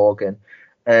Liv Morgan.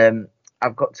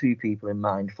 I've got 2 people in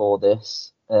mind for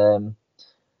this. So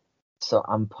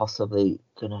I'm possibly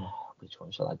gonna. Which one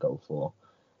shall I go for?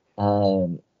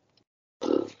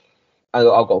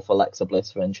 I'll go for Alexa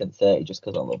Bliss for entrant 30 just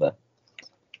because I love her.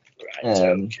 Right.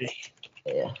 Okay.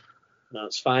 Yeah.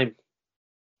 That's fine.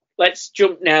 Let's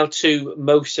jump now to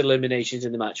most eliminations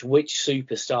in the match. Which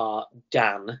superstar,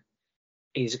 Dan,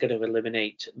 is going to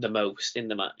eliminate the most in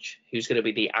the match? Who's going to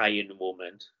be the Iron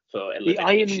Woman for eliminations? The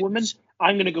Iron Woman?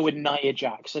 I'm going to go with Nia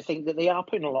Jax. I think that they are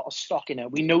putting a lot of stock in her.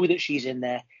 We know that she's in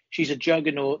there. She's a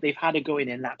juggernaut. They've had her going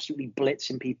in and absolutely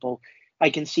blitzing people.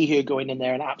 I can see her going in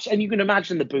there and you can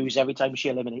imagine the boos every time she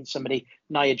eliminates somebody.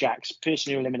 Nia Jax,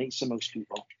 person who eliminates the most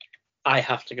people. I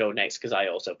have to go next because I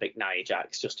also picked Nia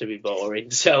Jax just to be boring.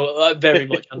 So very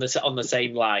much on the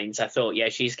same lines. I thought, yeah,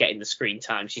 she's getting the screen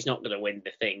time. She's not going to win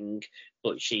the thing,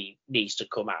 but she needs to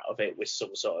come out of it with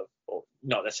some sort of, or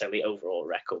not necessarily overall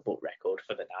record, but record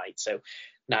for the night. So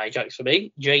Nia Jax for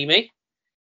me. Jamie?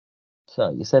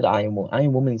 So you said Iron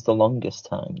Woman's the longest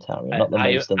time, Terry, not the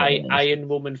most eliminations. Iron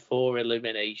Woman 4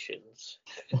 eliminations.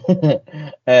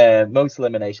 Most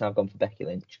elimination, I've gone for Becky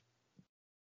Lynch.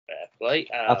 Fair play.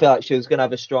 I feel like she was going to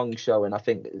have a strong show, and I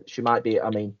think she might be.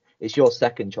 I mean, it's your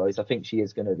second choice. I think she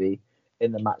is going to be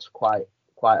in the match quite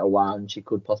a while, and she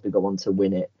could possibly go on to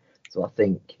win it. So I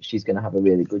think she's going to have a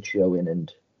really good showing,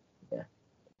 and yeah,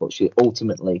 but she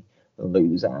ultimately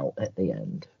lose out at the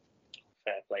end.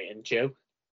 Fair play. And Joe?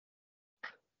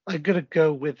 I'm going to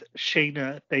go with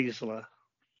Shayna Baszler.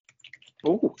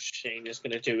 Oh, Shayna's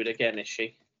going to do it again, is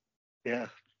she? Yeah.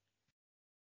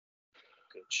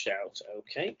 Good shout.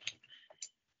 Okay.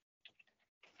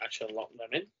 I shall lock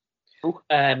them in.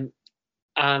 Ooh.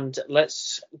 And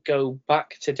let's go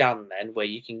back to Dan then, where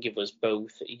you can give us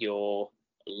both your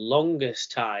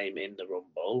longest time in the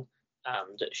Rumble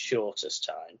and shortest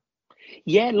time.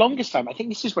 Yeah, longest time. I think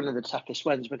this is one of the toughest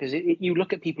ones because you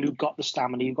look at people who've got the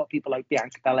stamina. You've got people like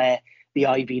Bianca Belair, the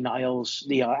Ivy Niles,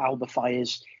 the Alba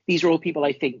Fires. These are all people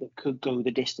I think that could go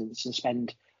the distance and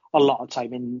spend a lot of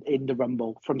time in the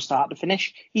Rumble from start to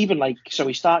finish. Even like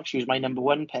Zoe Stark, she was my number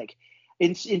 1 pick.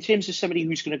 In terms of somebody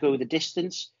who's going to go the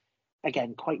distance,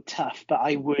 again, quite tough, but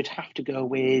I would have to go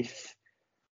with...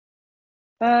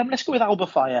 let's go with Alba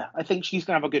Fire. I think she's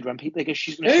going to have a good run because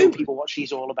she's going to show people what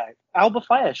she's all about. Alba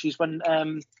Fire, she's won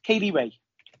Kaylee Ray.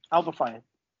 Alba Fire.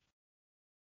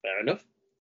 Fair enough.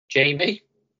 Jamie?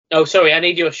 Oh, sorry, I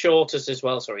need your shortest as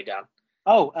well. Sorry, Dan.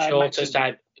 Oh, shortest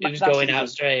time. Who's going out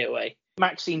straight away?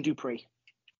 Maxine Dupree.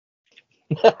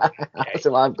 That's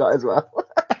what I've got as well.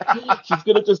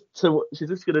 She's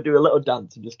just gonna do a little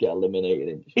dance and just get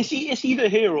eliminated. It's either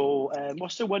her or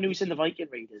what's the one who's in the Viking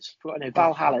Raiders? I don't know,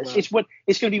 Valhalla.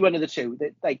 It's gonna be one of the two.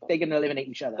 They're gonna eliminate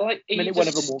each other. Like, are you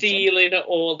just stealing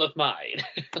all of mine?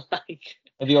 Like,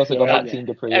 have you also got Maxine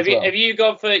Dupree as well? Have you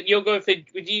gone for? Were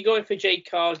you going for Jade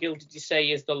Cargill? Did you say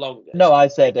is the longest? No, I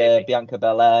said Bianca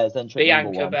Belair as entrant number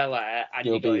 1. Bianca Belair, and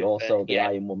you'll be also the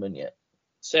Iron Woman, yeah.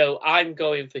 So I'm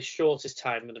going for shortest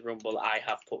time in the Rumble. I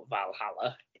have put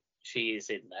Valhalla. She is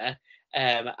in there.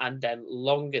 And then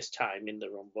longest time in the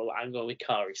Rumble, I'm going with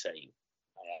Kairi Sane.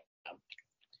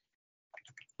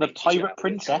 The Pirate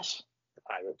Princess. The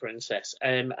Pirate Princess.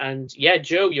 And yeah,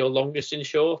 Joe, your longest and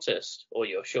shortest, or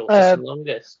your shortest and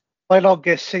longest? My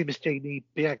longest, same as Jamie,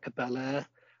 Bianca Belair.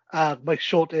 And my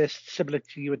shortest, similar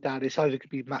to you and Dan, is either could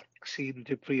be Maxine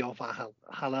Dupree or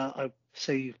Valhalla. I'd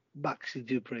say Maxine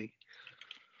Dupree.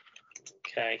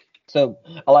 Okay. So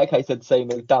I like how I said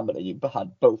same as Dan, but you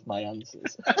had both my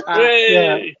answers.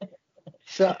 Yeah.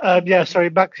 So sorry,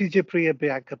 Maxine Dupree and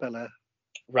Bianca Belair.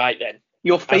 Right then.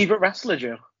 Your favourite wrestler,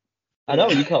 Joe? I know,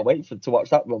 you can't wait to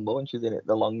watch that Rumble, and she's in it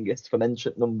the longest from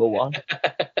entrant number 1.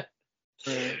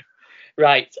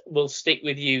 Right, we'll stick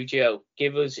with you, Joe.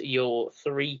 Give us your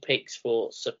 3 picks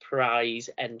for surprise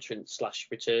entrance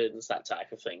 / returns, that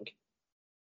type of thing.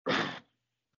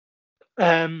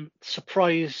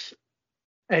 Surprise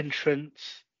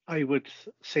entrance, I would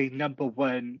say number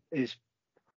 1 is,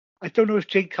 I don't know if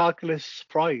Jade Cargill is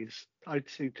surprise. I'd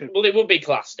say Well, it would be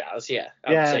classed as, yeah.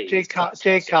 Jade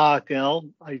Cargill,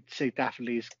 I'd say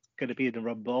definitely is going to be in the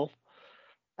Rumble.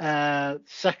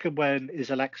 Second one is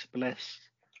Alexa Bliss.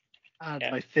 And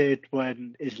my third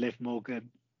one is Liv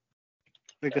Morgan.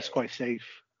 I think it's quite safe.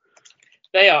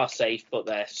 They are safe, but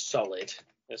they're solid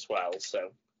as well, so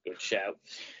good shout.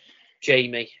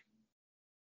 Jamie.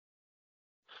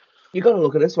 You've got to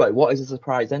look at it this way. What is a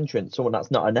surprise entrance? Someone that's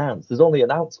not announced. There's only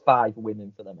announced 5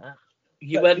 women for the match.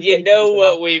 You know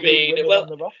what we mean.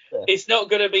 Well, it's not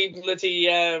going to be bloody...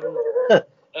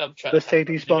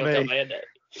 Mercedes Moné,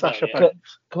 Sasha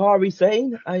Banks. Kairi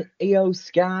Sane, Io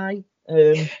Sky.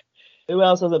 Who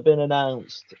else hasn't been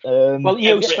announced?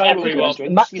 Io Sky will be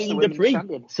Maxine Dupree.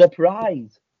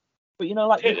 Surprise. But, you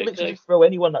could literally just throw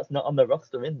anyone that's not on the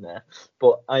roster in there.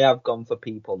 But I have gone for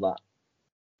people that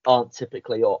aren't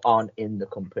typically or aren't in the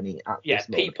company at this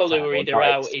moment. Yeah, people who are either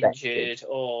out injured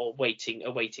or awaiting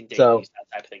debuts, so,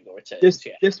 that type of thing, or returns.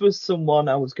 This was someone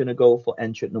I was going to go for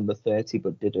entrant number 30,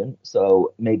 but didn't.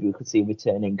 So maybe we could see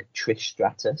returning Trish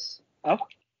Stratus. Oh.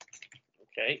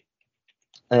 Okay.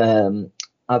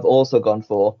 I've also gone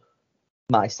for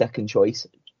my second choice,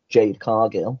 Jade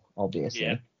Cargill, obviously.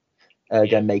 Yeah.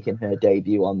 Again, making her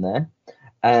debut on there.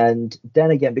 And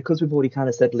then again, because we've already kind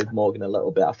of said Liv Morgan a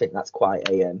little bit, I think that's quite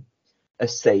a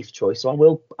safe choice. So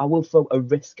I will throw a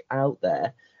risk out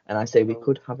there, and I say we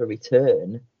could have a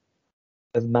return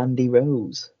of Mandy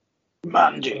Rose.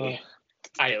 Mandy.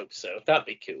 I hope so. That'd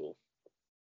be cool.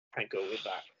 I'd go with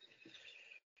that.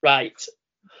 Right.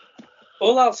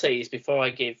 All I'll say is before I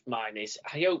give mine is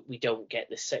I hope we don't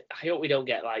get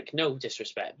no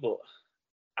disrespect, but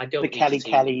I don't need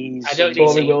Kellys. I don't need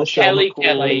to see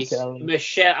Kelly,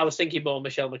 Michelle. I was thinking more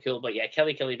Michelle McCool, but yeah,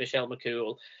 Kelly, Michelle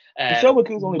McCool. Michelle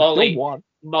McCool's only done one.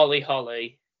 Molly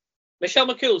Holly. Michelle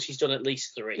McCool, she's done at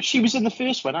least 3. She was in the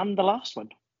first one and the last one.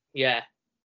 Yeah.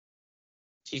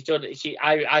 She's done.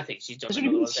 I think she's done. There's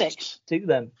only been 6. 2 of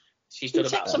them. She's done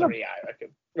about 3, I reckon.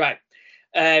 Right.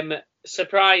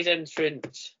 Surprise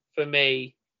entrant for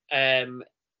me.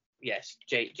 Yes,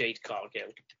 Jade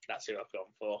Cargill. That's who I've gone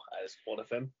for as one of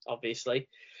them, obviously.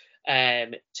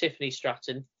 Tiffany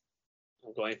Stratton,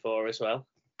 I'm going for as well.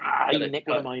 You nicked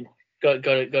one of mine. Got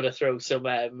to throw some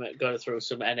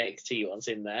NXT ones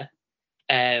in there.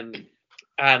 And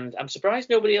I'm surprised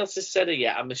nobody else has said it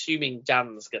yet. I'm assuming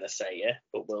Dan's going to say it,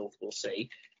 but we'll see.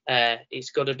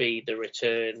 It's got to be the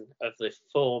return of the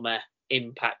former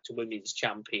Impact Women's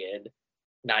Champion,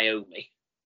 Naomi.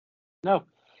 No,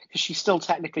 because she's still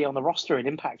technically on the roster in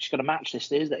Impact. She's got a match this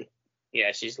Thursday.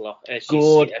 Yeah, she's locked.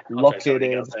 Good, lock it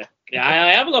in. Yeah,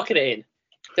 I am locking it in.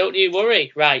 Don't you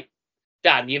worry. Right,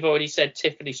 Dan, you've already said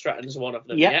Tiffany Stratton's one of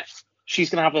them. Yep. Yeah, she's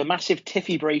going to have a massive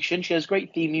Tiffy-bration. She has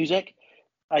great theme music.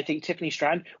 I think Tiffany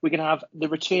Stratton. We're going to have the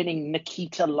returning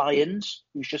Nikita Lyons,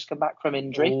 who's just come back from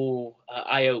injury. Oh,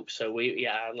 I hope so.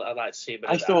 I'd like to see a bit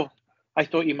of that. I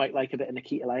thought you might like a bit of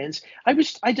Nikita Lyons. I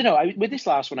don't know. With this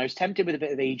last one, I was tempted with a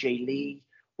bit of AJ Lee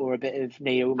or a bit of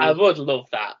Naomi. I would love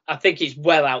that. I think it's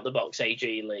well out the box,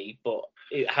 AJ Lee, but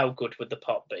how good would the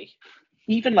pop be?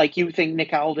 Even like you think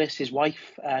Nick Aldis, his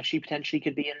wife, she potentially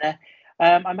could be in there.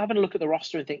 I'm having a look at the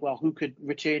roster and think, well, who could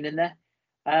return in there?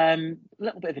 A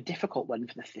little bit of a difficult one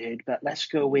for the third, but let's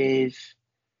go with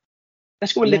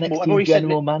Liv Morgan. I've already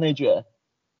general manager.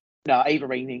 No, Ava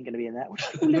Raine ain't going to be in there.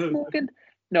 Liv Morgan.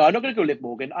 No, I'm not going to go Liv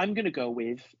Morgan. I'm going to go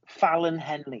with Fallon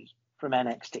Henley from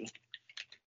NXT.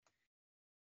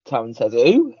 Taryn says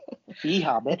who?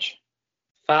 Yeehaw, bitch.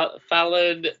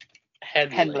 Fallon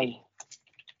Henley.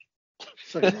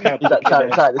 Try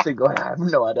this thing going. I have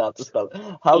no idea how to spell it.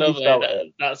 How do you spell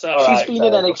it? That's She's been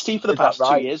in NXT for the past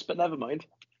 2 years, but never mind.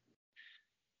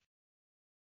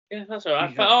 Yeah, that's all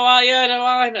right.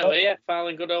 I know. Yeah,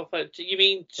 Fallon, good old. You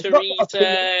mean Teresa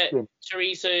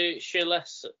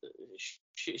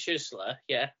Schüssler?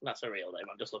 Yeah, that's a real name.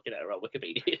 I'm just looking at her on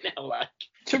Wikipedia now. Like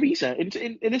Teresa, in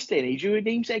this day and age, your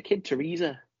name's a kid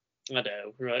Teresa. I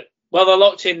know, right? Well, they're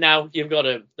locked in now. You've got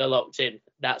them. They're locked in.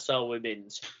 That's all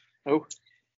women's. Oh.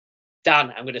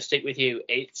 Dan, I'm going to stick with you.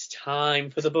 It's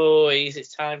time for the boys.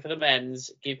 It's time for the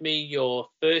men's. Give me your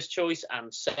first choice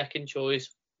and second choice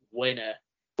winner.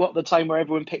 What, the time where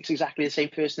everyone picks exactly the same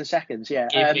first and seconds? Yeah.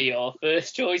 Give me your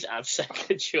first choice and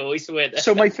second choice winner.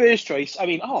 So my first choice,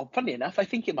 funny enough, I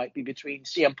think it might be between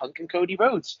CM Punk and Cody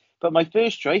Rhodes. But my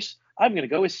first choice, I'm going to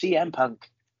go with CM Punk.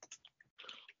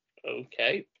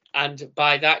 Okay. And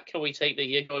by that, can we take that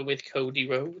you're going with Cody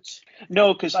Rhodes?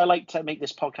 No, because I like to make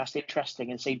this podcast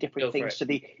interesting and say different things to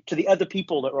the other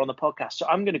people that are on the podcast. So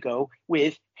I'm going to go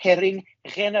with Herring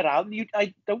General.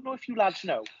 I don't know if you lads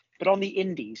know, but on the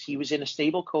Indies, he was in a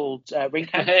stable called Ring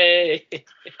Count. Hey.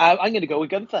 I'm going to go with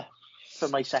Gunther for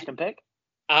my second pick.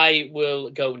 I will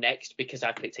go next because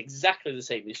I picked exactly the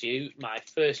same as you. My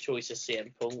first choice is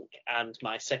CM Punk, and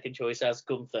my second choice as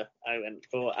Gunther I went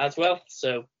for as well.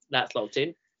 So that's locked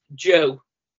in. Joe.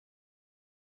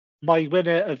 My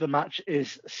winner of the match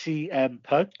is CM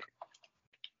Punk.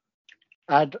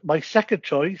 And my second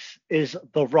choice is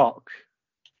The Rock.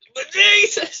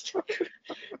 Jesus!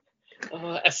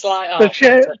 A slight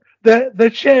the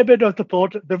chairman of the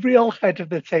board, the real head of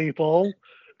the table,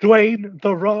 Dwayne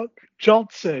The Rock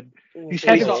Johnson. He's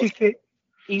head of TKO.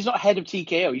 He's not head of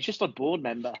TKO. He's just a board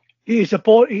member. He's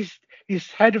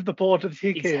head of the board of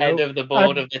TKO. He's head of the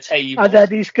board of the table. And then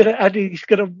he's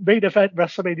gonna main event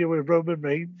WrestleMania with Roman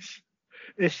Reigns.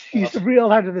 He's the real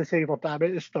head of the table. Damn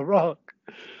it! It's The Rock.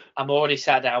 I'm already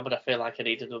sat down, but I feel like I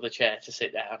need another chair to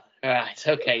sit down. All right,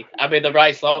 okay. I mean, the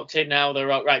right's locked in now. The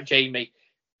Rock, right, Jamie.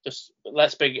 Just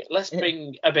let's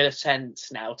bring a bit of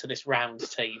sense now to this round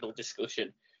table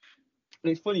discussion.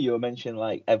 It's funny you were mentioning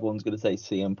like everyone's going to say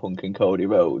CM Punk and Cody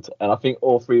Rhodes, and I think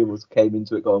all three of us came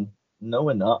into it going, no,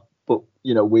 we're not, but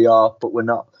we are, but we're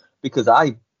not, because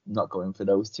I'm not going for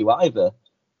those two either.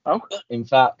 Oh, in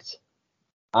fact,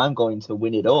 I'm going to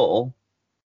win it all,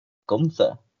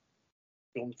 Gunther.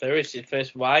 Gunther is his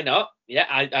first. Why not? Yeah,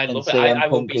 I love it. CM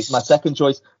Punk is my second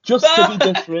choice, just to be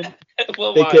different.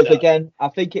 Well, because again, I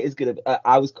think it is going to.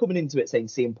 I was coming into it saying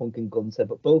CM Punk and Gunther,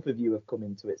 but both of you have come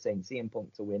into it saying CM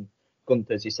Punk to win.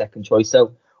 Gunther's your second choice,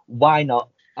 so why not?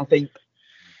 I think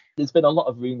there's been a lot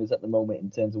of rumours at the moment in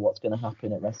terms of what's going to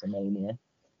happen at WrestleMania,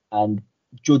 and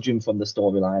judging from the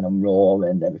storyline on Raw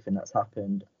and everything that's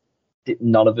happened,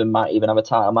 none of them might even have a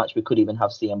title match. We could even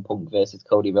have CM Punk versus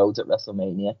Cody Rhodes at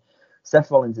WrestleMania.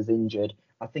 Seth Rollins is injured.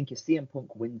 I think if CM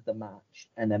Punk wins the match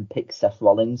and then picks Seth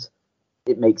Rollins,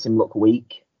 it makes him look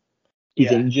weak.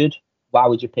 He's injured. Why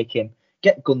would you pick him?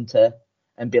 Get Gunther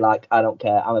and be like, I don't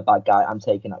care. I'm a bad guy. I'm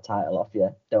taking that title off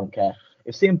you. Don't care.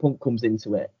 If CM Punk comes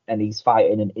into it and he's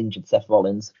fighting an injured Seth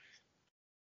Rollins,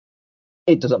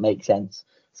 it doesn't make sense.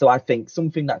 So I think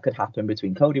something that could happen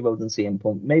between Cody Rhodes and CM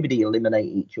Punk, maybe they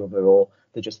eliminate each other or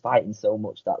they're just fighting so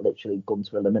much that literally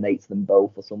Gunther eliminates them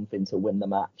both or something to win the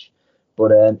match.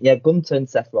 But Gunther and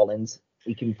Seth Rollins,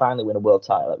 he can finally win a world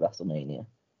title at WrestleMania.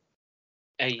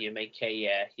 Hey, you make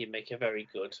a very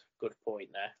good point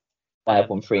there. I have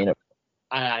won 3 in it.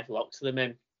 And I've locked them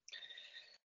in.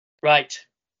 Right,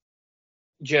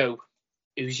 Joe,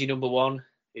 who's your number 1?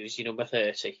 Who's your number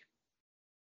 30?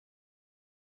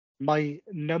 My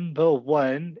number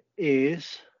 1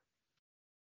 is.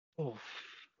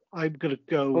 I'm gonna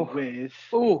go with.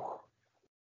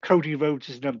 Cody Rhodes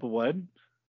is number 1.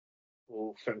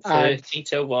 From 30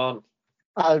 to 1.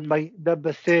 And my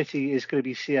number 30 is going to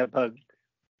be CM Punk.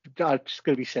 I'm just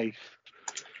going to be safe.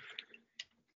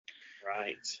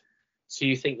 Right. So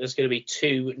you think there's going to be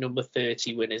 2 number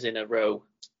 30 winners in a row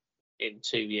in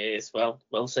 2 years? Well,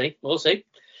 we'll see. We'll see.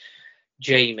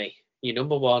 Jamie, your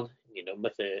number 1, your number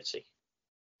 30.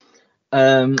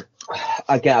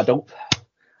 Again,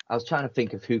 I was trying to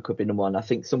think of who could be number 1. I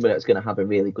think somebody that's going to have a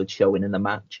really good showing in the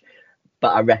match.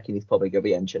 But I reckon he's probably going to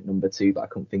be entrant number 2, but I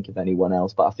couldn't think of anyone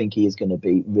else. But I think he is going to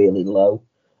be really low.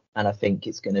 And I think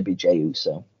it's going to be Jey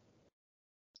Uso.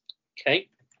 Okay.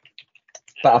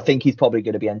 But I think he's probably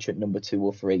going to be entrant number 2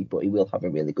 or 3, but he will have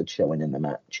a really good showing in the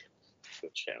match.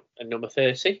 Good show. And number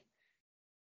 30?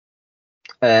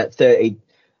 30,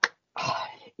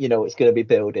 it's going to be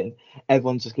building.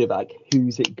 Everyone's just going to be like,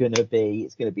 who's it going to be?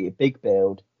 It's going to be a big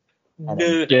build. And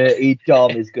then Dirty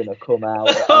Dom is going to come out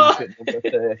at entrant number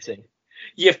 30.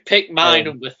 You've picked my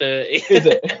number 30. Is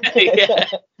it?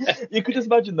 Yeah. You could just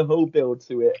imagine the whole build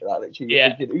to it. Like, literally, you're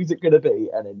thinking, who's it going to be?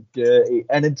 And then Dirty.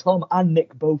 And then Tom and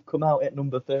Nick both come out at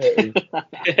number 30.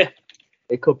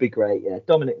 It could be great, yeah.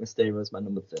 Dominic Mysterio is my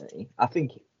number 30.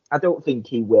 I don't think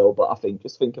he will, but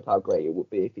just think of how great it would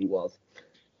be if he was.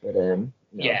 But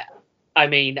Yeah. I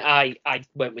mean, I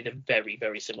went with a very,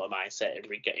 very similar mindset in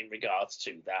regards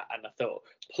to that. And I thought,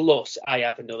 plus I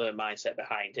have another mindset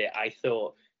behind it. I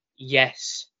thought,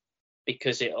 yes,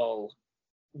 because it'll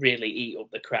really eat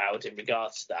up the crowd in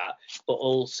regards to that. But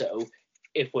also,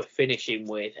 if we're finishing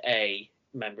with a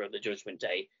member of the Judgment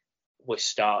Day, we're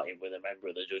starting with a member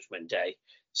of the Judgment Day.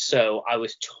 So I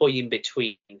was toying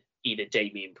between either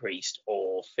Damian Priest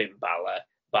or Finn Balor,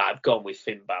 but I've gone with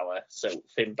Finn Balor. So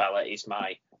Finn Balor is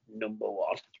my number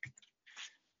 1.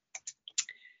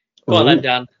 Go on then,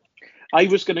 Dan. I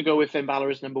was going to go with Finn Balor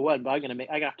as number one, but I'm going to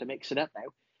have to mix it up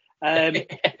now.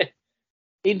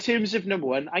 In terms of number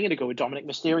one, I'm going to go with Dominic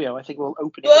Mysterio. I think we'll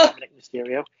open it with Dominic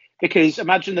Mysterio because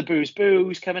imagine the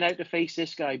boo's coming out to face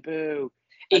this guy, boo.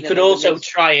 He could also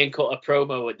try and cut a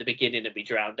promo at the beginning and be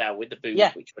drowned out with the boos,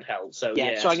 which would help. So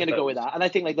so I'm going to go with that. And I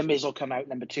think like the Miz will come out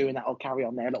number two, and that'll carry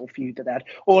on their little feud that they had.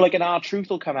 Or like an R-Truth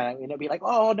will come out, and it'll be like,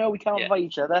 oh no, we can't fight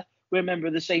each other. We're a member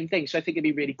of the same thing. So I think it'd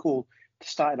be really cool to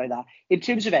start it like that. In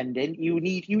terms of ending, you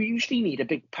usually need a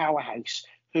big powerhouse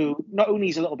who not only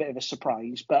is a little bit of a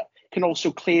surprise, but can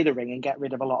also clear the ring and get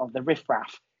rid of a lot of the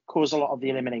riffraff, cause a lot of the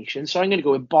elimination. So I'm going to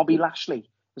go with Bobby Lashley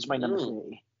as my number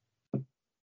 30.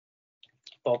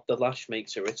 Bob the Lash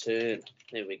makes a return.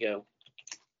 There we go.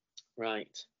 Right.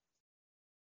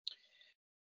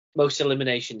 Most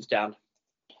eliminations, Dan.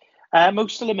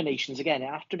 Most eliminations, again,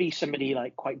 it have to be somebody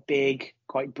like quite big,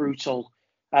 quite brutal.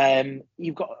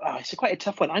 You've got it's quite a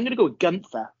tough one. I'm going to go with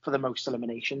Gunther for the most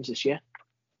eliminations this year.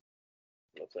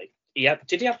 Lovely. Yeah.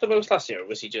 Did he have the most last year, or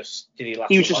was he just? Did he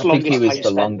last? He was just longest. I think he was the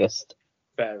longest.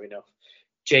 Fair enough.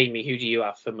 Jamie, who do you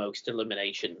have for most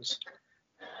eliminations?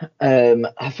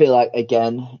 I feel like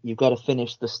again you've got to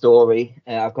finish the story.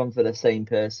 I've gone for the same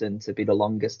person to be the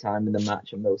longest time in the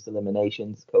match and most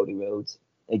eliminations. Cody Rhodes.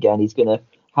 Again, he's gonna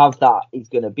have that. He's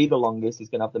gonna be the longest. He's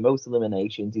gonna have the most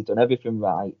eliminations. He's done everything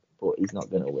right, but he's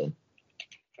not gonna win.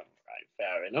 Right.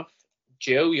 Fair enough.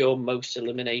 Joe, your most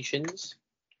eliminations.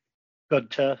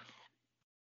 Gunter.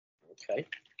 Okay.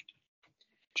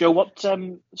 Joe, what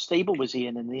stable was he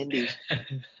in the Indies?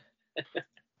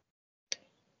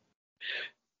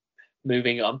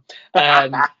 Moving on.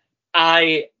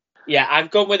 I've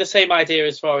gone with the same idea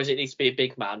as far as it needs to be a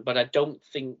big man, but I don't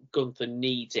think Gunther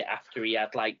needs it after he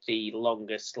had like the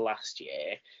longest last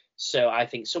year. So I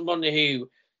think someone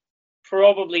who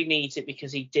probably needs it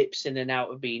because he dips in and out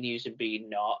of being used and being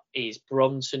not is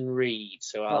Bronson Reed.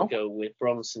 So I'll go with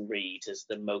Bronson Reed as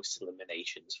the most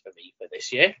eliminations for me for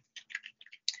this year.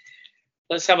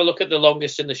 Let's have a look at the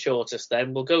longest and the shortest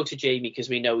then. We'll go to Jamie because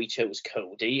we know he chose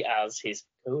Cody as his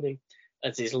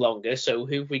longest. So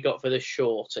who have we got for the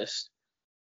shortest?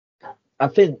 I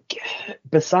think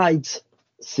besides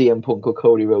CM Punk or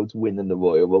Cody Rhodes winning the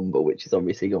Royal Rumble, which is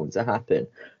obviously going to happen,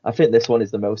 I think this one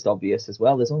is the most obvious as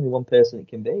well. There's only one person it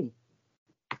can be.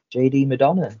 JD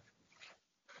Madonna.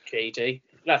 JD.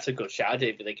 That's a good shout. I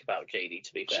didn't even think about JD,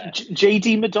 to be fair.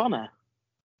 JD Madonna?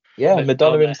 Yeah,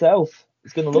 Madonna himself.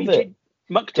 He's going to love it.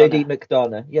 JD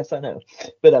McDonough. Yes, I know.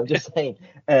 But I'm just saying,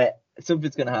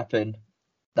 something's going to happen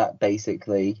that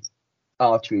basically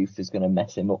R-Truth is going to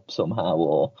mess him up somehow,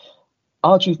 or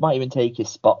R-Truth might even take his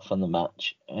spot from the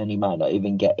match and he might not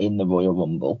even get in the Royal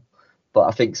Rumble. But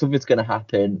I think something's going to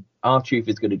happen. R-Truth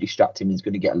is going to distract him. He's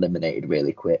going to get eliminated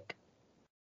really quick.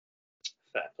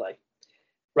 Fair play.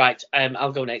 Right,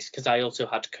 I'll go next because I also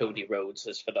had Cody Rhodes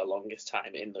as for the longest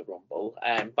time in the Rumble.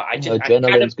 But I just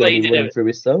adrenaline's going to be running through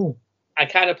his soul. I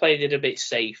kind of played it a bit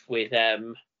safe with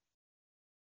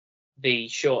the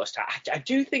shortest. I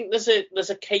do think there's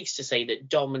a case to say that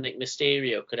Dominic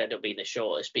Mysterio could end up being the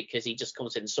shortest because he just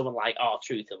comes in, someone like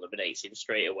R-Truth eliminates him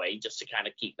straight away just to kind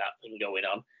of keep that thing going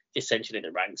on, dissension in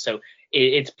the ranks. So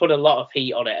it's put a lot of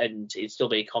heat on it, and it'd still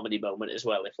be a comedy moment as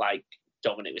well if like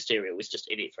Dominic Mysterio was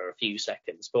just in it for a few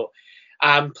seconds. But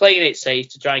I'm playing it safe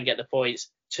to try and get the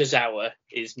points. Tozawa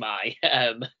is my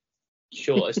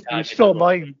shortest time. It's not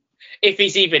mine. If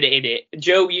he's even in it.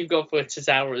 Joe, you've gone for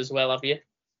Tozawa as well, have you?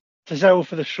 Tozawa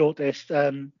for the shortest.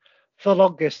 For the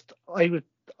longest, I'm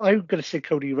going to say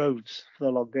Cody Rhodes for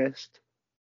the longest.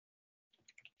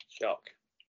 Shock.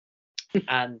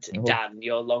 And Dan,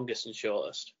 your longest and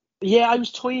shortest. Yeah, I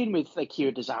was toying with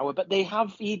Akira Tozawa, but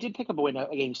he did pick up a win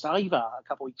against Ivar a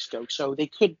couple of weeks ago, so they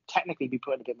could technically be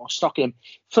putting a bit more stock in.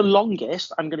 For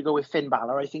longest, I'm going to go with Finn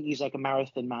Balor. I think he's like a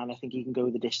marathon man. I think he can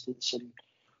go the distance and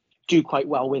do quite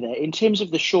well with it. In terms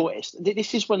of the shortest,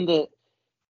 this is one that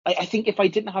I think if I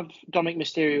didn't have Dominic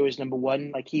Mysterio as number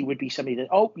one, like he would be somebody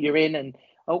that, you're in and,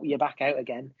 you're back out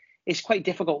again. It's quite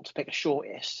difficult to pick a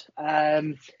shortest.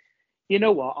 You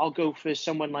know what? I'll go for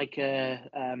someone like I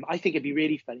think it'd be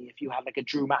really funny if you had like a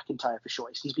Drew McIntyre for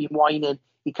shortest. He's been whining.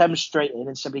 He comes straight in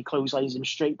and somebody clotheslines him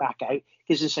straight back out.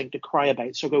 Gives him something to cry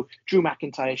about. So go Drew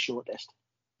McIntyre shortest.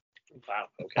 Wow,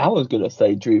 okay. I was going to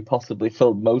say Drew possibly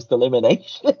filmed most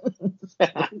eliminations.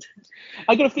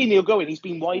 I got a feeling he'll go in. He's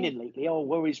been whining lately. Oh,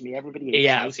 worries me. Everybody hates He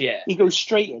has, yeah. He goes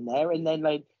straight in there and then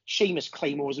like Sheamus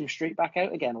claymores him straight back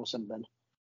out again or something.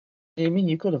 I mean,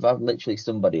 you could have had literally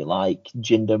somebody like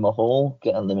Jinder Mahal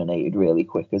get eliminated really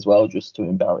quick as well, just to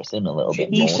embarrass him a little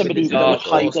bit. He's somebody who would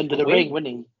hide under the ring,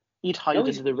 wouldn't he? He'd hide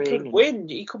under the ring. He could win.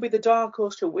 He could be the dark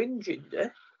horse to win,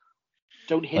 Jinder.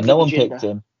 Don't hit him. And no one picked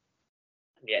him.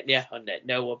 Yeah,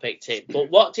 no one picked him. But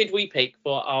what did we pick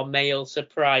for our male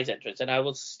surprise entrance? And I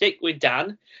will stick with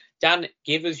Dan. Dan,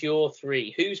 give us your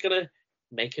 3. Who's going to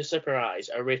make a surprise,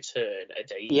 a return, a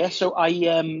debut? Yeah, so I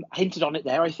hinted on it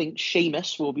there. I think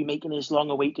Sheamus will be making his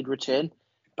long-awaited return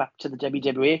back to the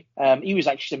WWE. He was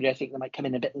actually somebody I think that might come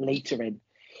in a bit later in.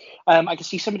 I can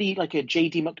see somebody like a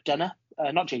JD McDonough.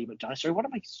 Not JD McDonough, sorry, what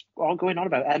am I all going on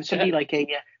about? Somebody like a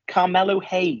Carmelo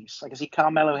Hayes. I can see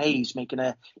Carmelo Hayes making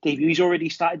a debut. He's already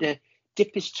started to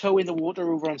dip his toe in the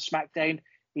water over on SmackDown.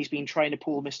 He's been trying to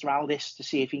pull Mr. Aldis to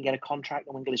see if he can get a contract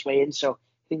and get his way in. So I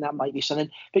think that might be something.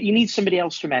 But you need somebody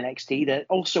else from NXT that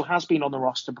also has been on the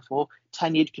roster before,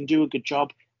 tenured, can do a good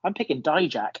job. I'm picking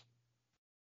Dijak.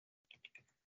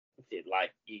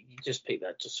 Like, you just pick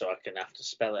that just so I can have to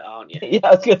spell it, aren't you? Yeah,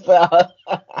 I was gonna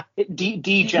say.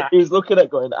 Dijak. He was looking at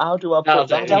going, how do I put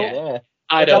that in there?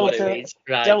 I know what it means.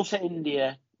 Right. Delta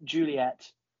India, Juliet,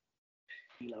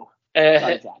 Kilo.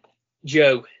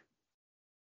 Joe.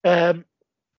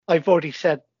 I've already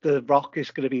said The Rock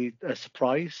is going to be a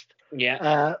surprise.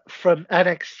 Yeah. From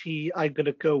NXT, I'm going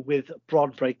to go with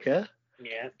Braun Breaker.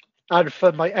 Yeah. And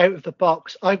for my out of the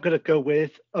box, I'm going to go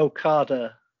with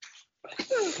Okada.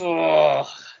 Oh,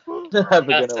 that's a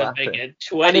big one.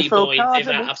 20 and if points Okada if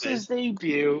that makes happens. his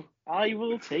debut, I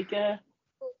will take a...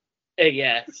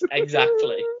 Yes,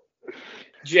 exactly.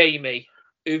 Jamie,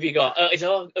 who have you got? Is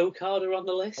Okada on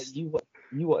the list? You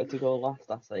wanted to go last,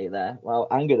 I say there. Well,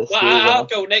 I'm going to I'll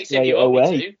go next if you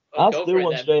want me to. I'll steal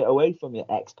one straight away from your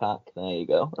X-Pac. There you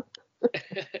go.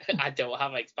 I don't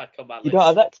have X-Pac on my list. You don't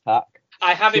have X-Pac?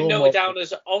 I have him noted down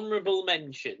as honourable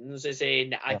mentions, as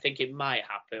in I think it might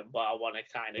happen, but I want to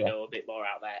kind of go a bit more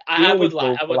out there. I would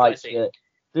like to see it.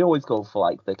 They always go for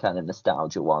like the kind of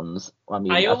nostalgia ones. I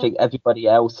mean, I think everybody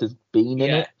else has been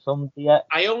in it from DX.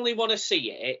 I only want to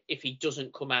see it if he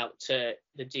doesn't come out to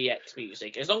the DX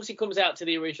music. As long as he comes out to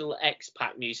the original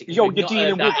X-Pac music. Yo, you're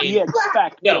dealing with the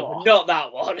X-Pac. No, not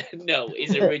that one. No,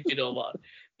 his original one.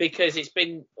 Because it's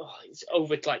been it's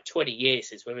over like 20 years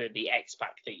since we've heard the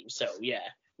X-Pac theme. So, yeah.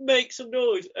 Make some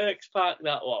noise, X-Pac,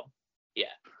 that one. Yeah.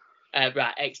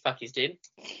 Right, X-Pac is in.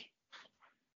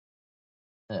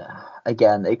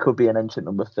 Again, it could be an entrant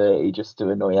number 30 just to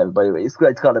annoy everybody. But it's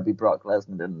got to be Brock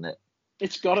Lesnar, doesn't it?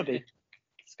 It's got to be.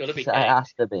 It's got to be. It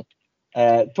has to be.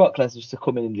 Brock Lesnar just to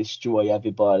come in and destroy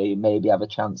everybody, maybe have a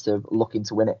chance of looking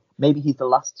to win it. Maybe he's the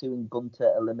last two and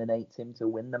Gunter eliminates him to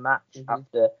win the match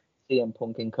after CM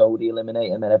Punk and Cody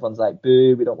eliminate him, and everyone's like,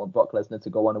 boo, we don't want Brock Lesnar to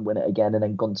go on and win it again, and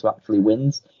then Gunter actually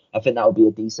wins. I think that would be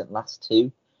a decent last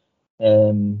two.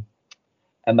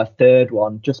 And my third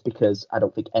one, just because I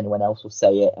don't think anyone else will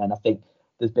say it, and I think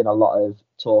there's been a lot of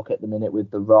talk at the minute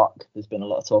with The Rock, there's been a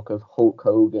lot of talk of Hulk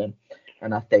Hogan,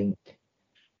 and I think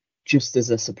just as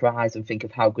a surprise and think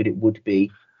of how good it would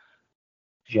be,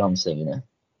 John Cena.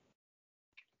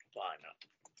 Why not?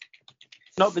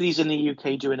 Not that he's in the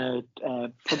UK doing a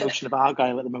promotion of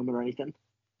Argyle at the moment or anything.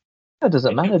 That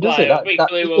doesn't matter, does it?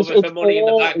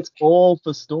 It's all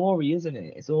for story, isn't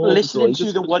it? It's all listening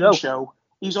to the one show.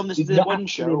 He's on the one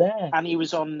show, there. And he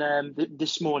was on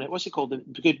this morning. What's it called? The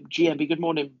GMB Good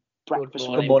Morning Breakfast.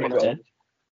 Good morning.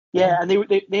 Yeah, and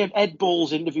they had Ed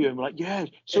Balls interviewing. We're like, yeah.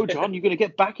 So John, you're going to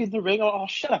get back in the ring? Oh,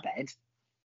 shut up, Ed.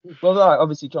 Well,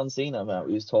 obviously John Cena,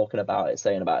 he was talking about it,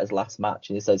 saying about his last match,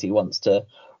 and he says he wants to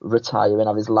retire and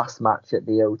have his last match at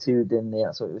the O2, didn't he?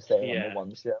 That's what he was saying on the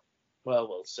one show. Well,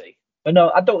 we'll see. But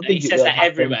no, I don't think he says that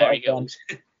everywhere he goes.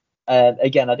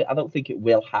 Again, I don't think it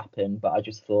will happen, but I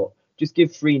just thought, just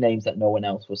give 3 names that no one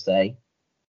else will say.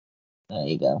 There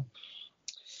you go.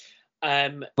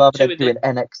 Rather than doing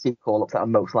NXT call-ups that are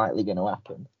most likely going to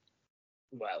happen.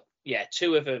 Well, yeah,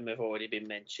 2 of them have already been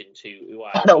mentioned. Who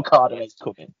I know Carter is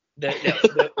coming.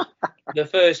 The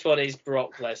first one is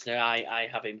Brock Lesnar. I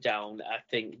have him down. I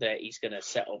think that he's going to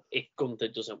set up, if Gunther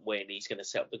doesn't win, he's going to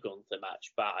set up the Gunther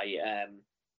match by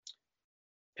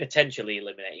potentially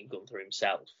eliminating Gunther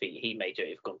himself. He may do it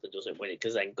if Gunther doesn't win it,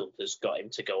 because then Gunther's got him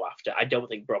to go after. I don't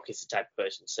think Brock is the type of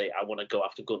person to say, I want to go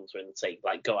after Gunther and say,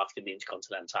 like, go after the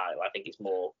Intercontinental title. I think it's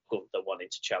more Gunther wanting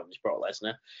to challenge Brock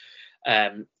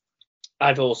Lesnar.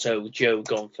 I've also, Joe,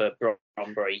 gone for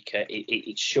Braun Breaker.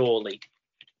 It's surely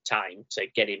time to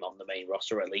get him on the main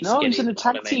roster, or at least. No, he's in a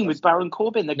tag team with Baron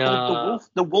Corbin. They're called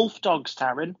the Wolf Dogs,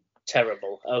 Taryn.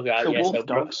 Terrible. Oh, God, the Wolf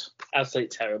Dogs.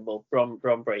 Absolutely terrible.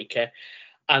 Braun Breaker.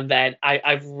 And then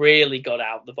I've really got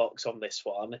out the box on this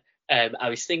one. I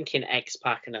was thinking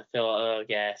X-Pac, and I thought, oh,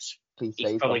 yes,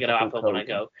 it's probably going to happen when I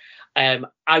go.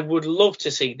 I would love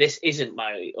to see, this isn't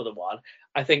my other one.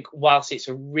 I think whilst it's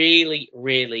a really,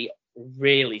 really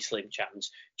really slim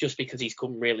chance, just because he's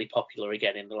come really popular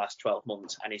again in the last 12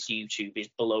 months and his YouTube is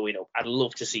blowing up. I'd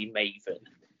love to see Maven.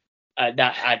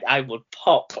 That I would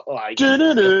pop like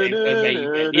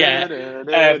Maven.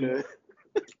 Yeah.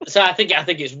 So I think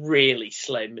it's really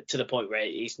slim to the point where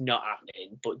it's not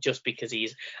happening, but just because he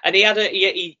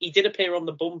did appear on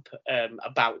the bump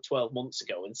about 12 months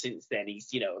ago, and since then he's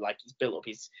he's built up,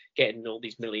 he's getting all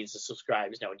these millions of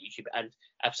subscribers now on YouTube, and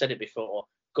I've said it before,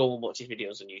 go and watch his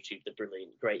videos on YouTube, they're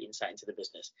brilliant, great insight into the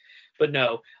business. But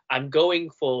no, I'm going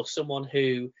for someone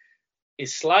who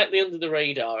is slightly under the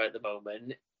radar at the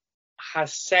moment,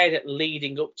 has said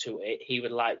leading up to it he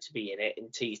would like to be in it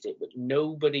and teased it, but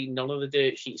none of the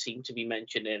dirt sheets seem to be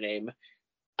mentioning him,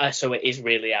 so it is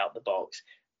really out the box.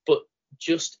 But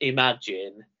just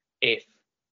imagine if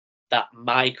that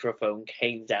microphone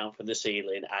came down from the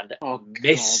ceiling and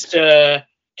Mr.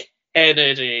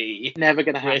 Kennedy never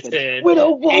gonna happen. We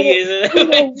don't want it. We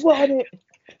don't want it.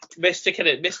 Mr.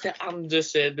 Kennedy, Mr.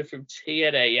 Anderson from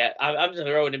TNA. Yeah, I'm just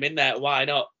throwing him in there. Why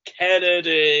not?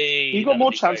 Kennedy. You've got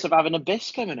more chance of having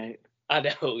Abyss coming out. I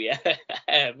know, yeah.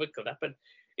 What could happen?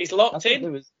 He's locked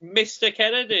in. Mr.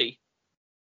 Kennedy.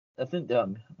 I think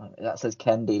that says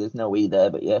Kennedy. There's no E there,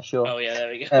 but yeah, sure. Oh, yeah,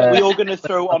 there we go. Are we all going to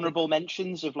throw honourable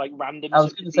mentions of like random? I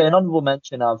was going to say an honourable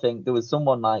mention. I think there was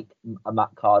someone like a Matt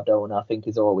Cardona. I think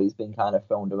has always been kind of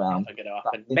thrown around. Never going to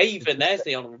happen. Maven, there's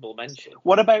the honourable mention.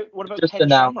 What about just Ken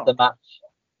announced Shamrock? the match?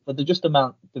 But they've just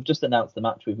announced the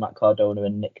match with Matt Cardona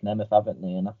and Nick Nemeth, haven't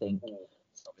they? And I think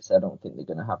obviously I don't think they're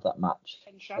going to have that match.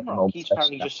 Ken Shamrock. He's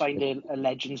apparently just signed a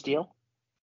Legends deal.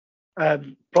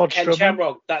 Ken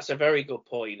Shamrock, that's a very good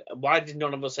point. Why did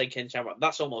none of us say Ken Shamrock?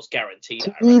 That's almost guaranteed.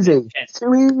 Too easy.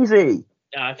 Too easy.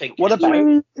 I think. What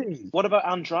about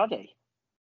Andrade?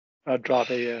 Andrade,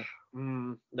 yeah.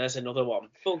 There's another one.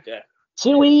 Bugger.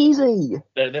 Too easy.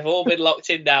 They've all been locked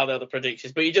in now, though, the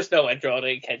predictions, but you just know Andrade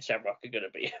and Ken Shamrock are going to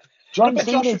be. John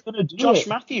Cena's going to do Josh it.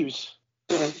 Matthews.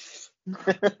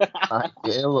 My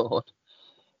dear Lord.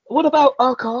 What about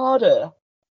Okada?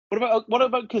 What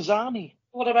about Kazani?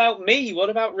 What about me? What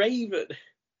about Raven?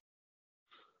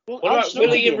 Well, What about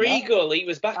William Regal? He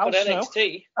was back on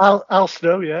NXT. Al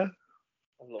Snow, yeah.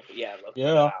 I love it. Yeah, I love it.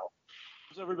 Yeah. Wow.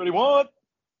 Does everybody want?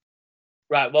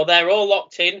 Right, well, they're all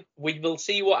locked in. We will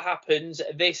see what happens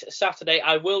this Saturday.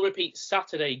 I will repeat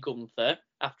Saturday, Gunther,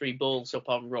 after he balls up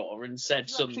on Raw and said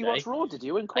Sunday. You watched Raw, did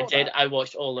you? I did. I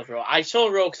watched all of Raw. I saw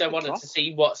Raw because I wanted to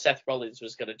see what Seth Rollins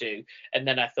was going to do. And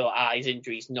then I thought, his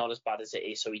injury's not as bad as it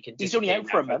is, so he can... He's only out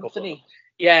for a month, isn't he?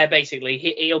 Yeah, basically.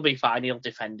 He'll be fine. He'll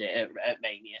defend it at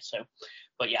Mania. So,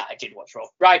 but yeah, I did watch Raw.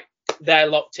 Right, they're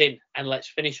locked in. And let's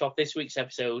finish off this week's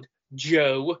episode,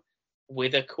 Joe,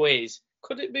 with a quiz.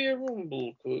 Could it be a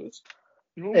Rumble quiz?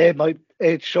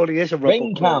 It surely is a Rumble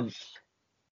Ring quiz.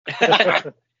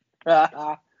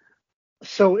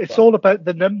 So it's all about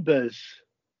the numbers.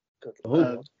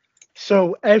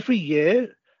 So every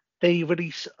year they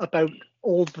release about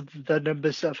all the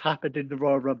numbers that have happened in the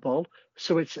Royal Rumble.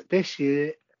 So it's this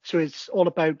year. So it's all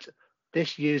about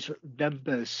this year's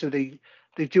numbers. So they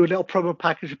do a little promo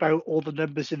package about all the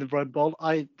numbers in the Rumble.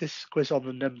 This quiz on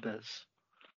the numbers.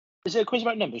 Is it a quiz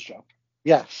about numbers, Joe?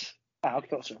 Yes. I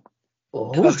thought so.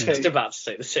 I was just about to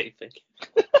say the same thing.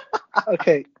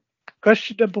 Okay.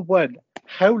 Question number 1.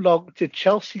 How long did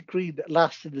Chelsea Green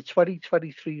last in the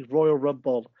 2023 Royal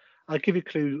Rumble? I'll give you a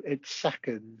clue. It's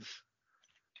seconds.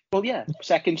 Well, yeah.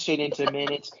 Seconds turn into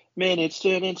minutes. Minutes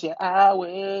turn into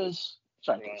hours.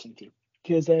 Sorry, I can't sing.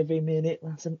 Because every minute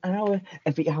lasts an hour.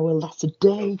 Every hour lasts a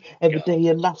day. Every day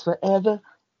it lasts forever.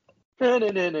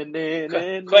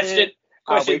 Question.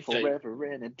 I'll wait forever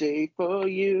and a day for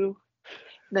you.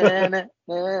 Na, na, na,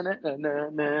 na, na, na,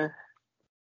 na.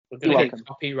 We're going to get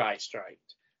copyright strike.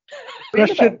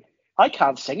 I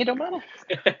can't sing, it don't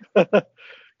matter.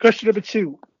 Question number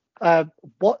 2.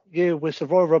 What year was the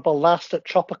Royal Rumble last at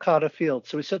Tropicana Field?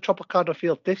 So it's at Tropicana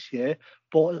Field this year,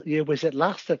 but what year was it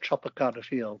last at Tropicana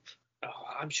Field? Oh,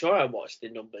 I'm sure I watched the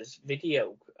numbers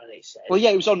video, and it said. Well,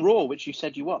 yeah, it was on Raw, which you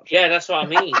said you watched. Yeah, that's what I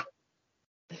mean.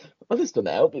 Well, this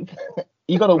doesn't help.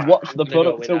 You got to watch the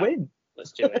product to win.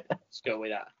 Let's do it. Let's go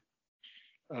with that.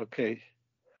 Okay.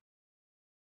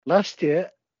 Last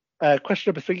year,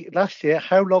 question number 3. Last year,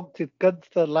 how long did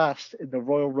Gunther last in the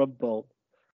Royal Rumble?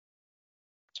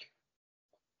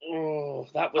 Oh,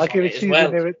 that was on it as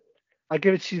well. I'll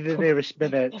give it to you the nearest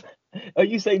minute. Are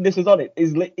you saying this was on it?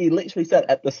 He literally said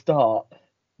at the start,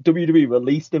 WWE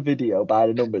released a video by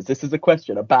the numbers. This is a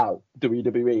question about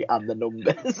WWE and the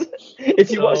numbers. If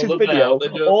you watch this video,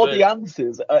 all the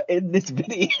answers are in this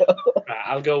video. Right,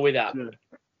 I'll go with that.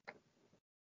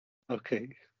 Okay.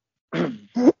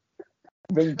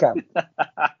 Ring cam.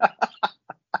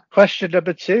 Question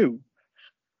number 2.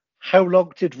 How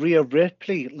long did Rhea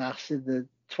Ripley last in the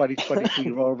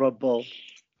 2023 Royal Rumble?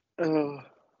 Smashing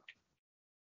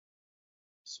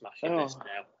this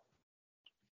now.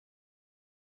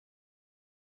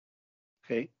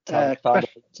 Okay. To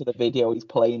the video, he's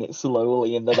playing it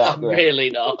slowly in the background. I'm really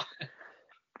not.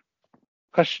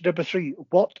 Question number 3.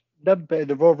 What number in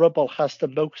the Royal Rumble has the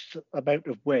most amount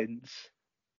of wins?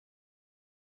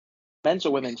 Men's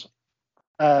or women's?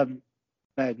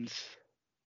 Men's.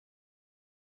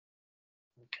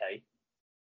 Okay.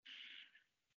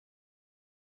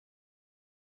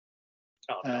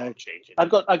 Oh, no, changing. I've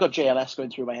got JLS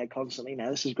going through my head constantly now.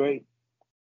 This is great.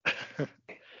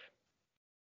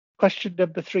 Question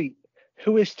number 3.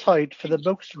 Who is tied for the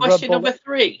most Question Rumble? number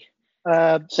 3.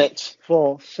 6.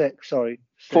 4, 6, sorry.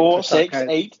 4, 6,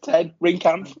 8, 10. Ring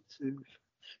count. 2,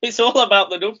 It's all about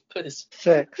the numbers.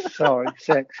 6, sorry.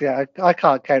 6, yeah. I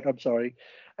can't count, I'm sorry.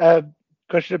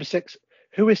 Question number 6.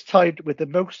 Who is tied with the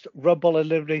most Rumble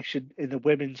elimination in the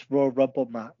women's Royal Rumble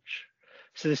match?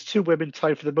 So there's 2 women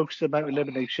tied for the most amount of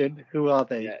elimination. Who are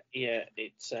they? Yeah,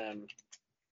 it's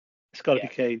got to be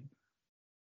Kane.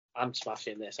 I'm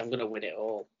smashing this. I'm going to win it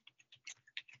all.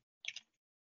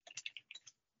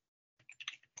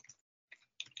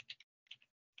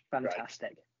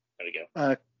 Fantastic. There we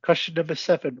go. Question number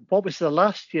 7. What was the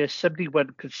last year somebody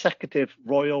won consecutive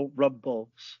Royal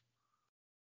Rumbles?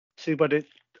 So they won it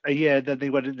a year, then they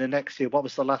won it the next year. What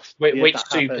was the last year Which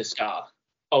that happened? superstar?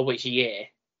 Or which year?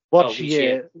 Which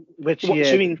year? So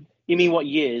you mean what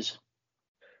years?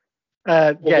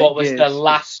 What was years. the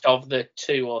last of the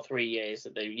 2 or 3 years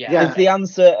that they? Yeah. Is the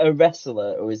answer a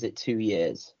wrestler or is it 2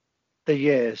 years? The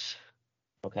years.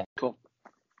 Okay. Cool.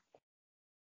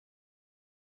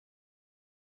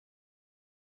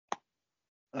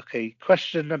 Okay.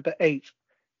 Question number 8.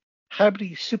 How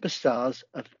many superstars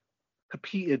have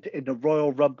competed in the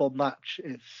Royal Rumble match?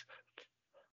 Are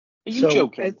you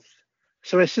joking?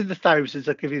 It's in the thousands.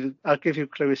 I'll give you a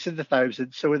clue. It's in the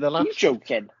thousands. So in the last Are you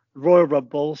joking? Royal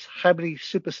Rumbles, how many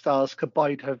superstars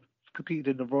combined have competed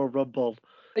in the Royal Rumble?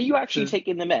 Are you actually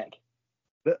taking the mic?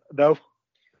 No.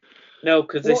 No,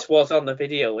 because this was on the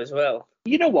video as well.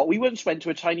 You know what? We once went to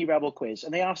a Tiny Rebel quiz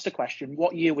and they asked a question,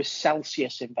 what year was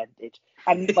Celsius invented?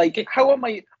 And like, how am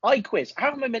I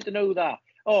meant to know that?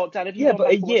 Oh, Dan, have you gone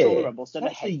back and watched all the Rumbles?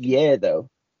 That's a year, though.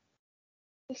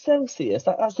 Celsius,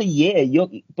 that's a year.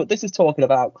 But this is talking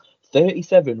about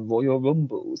 37 Royal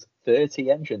Rumbles,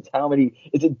 30 entrants. How many?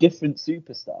 Is it different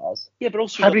superstars? Yeah, but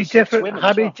also how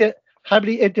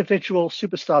many individual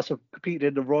superstars have competed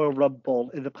in the Royal Rumble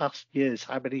in the past years?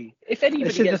 How many? If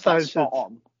anybody gets that spot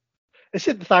on. It's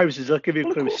in the thousands. I'll give you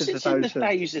a clue. Of course it's in the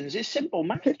thousands. It's simple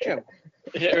math, Joe.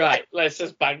 Right, let's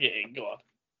just bang it in. Go on.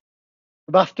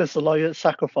 Math does a lion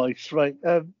sacrifice, right?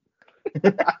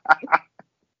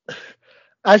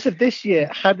 As of this year,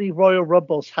 how many Royal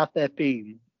Rumbles have there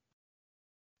been?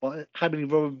 How many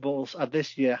Royal Rumbles of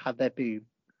this year have there been?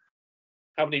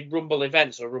 How many Rumble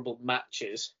events or Rumble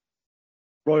matches?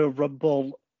 Royal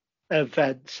Rumble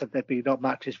events have there been, not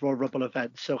matches, Royal Rumble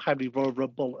events. So how many Royal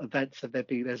Rumble events have there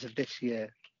been as of this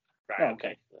year? Right,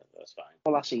 okay. That's fine.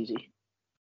 Well, that's easy.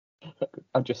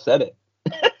 I just said it.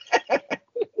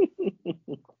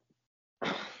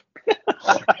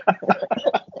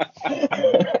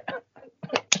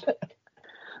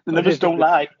 The numbers don't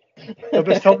lie.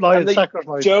 Numbers don't lie and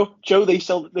sacrifice. Joe, they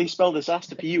spell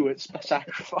disaster for you. It's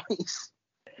sacrifice.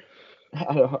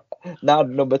 Now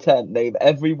number 10. Name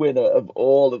every winner of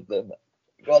all of them.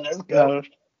 Go on, let's go.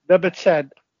 Number 10.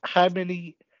 How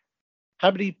many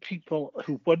people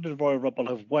who won the Royal Rumble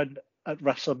have won at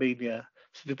WrestleMania?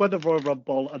 So they've won the Royal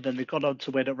Rumble and then they've gone on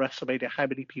to win at WrestleMania. How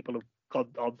many people have gone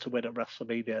on to win at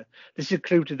WrestleMania? This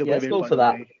included the women. Let's go for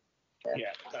that. Yeah,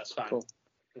 that's fine. Cool.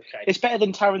 Okay. It's better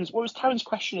than Taryn's. What was Taryn's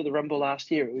question of the Rumble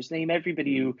last year? It was name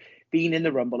everybody who been in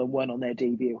the Rumble and won on their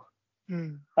debut.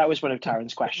 That was one of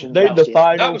Taryn's questions. Name the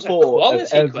final was four of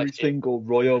every question. single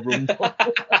Royal Rumble.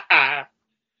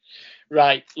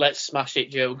 Right, let's smash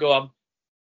it, Joe. Go on.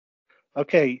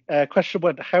 Okay, question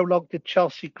 1. How long did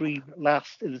Chelsea Green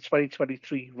last in the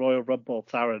 2023 Royal Rumble,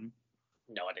 Taryn?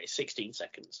 No idea. 16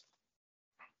 seconds.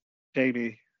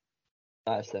 Jamie?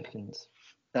 5 seconds.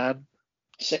 Dan?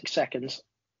 6 seconds.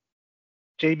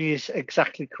 Jamie is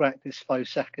exactly correct. It's 5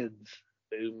 seconds.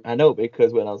 Boom. I know,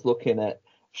 because when I was looking at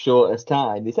shortest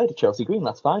time, they said Chelsea Green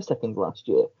last 5 seconds last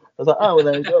year. I was like, oh, well,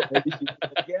 there you go. Maybe she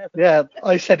again. Yeah,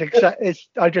 I said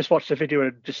I just watched the video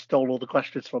and just stole all the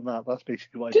questions from that. That's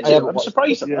basically why. Did you? I'm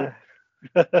surprised at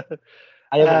that.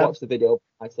 I haven't watched the video.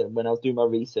 I said when I was doing my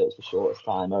research for shortest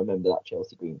time, I remember that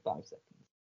Chelsea Green 5 seconds.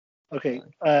 Okay.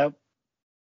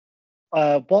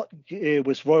 What year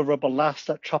was Royal Rumble last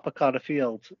at Tropicana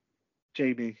Field,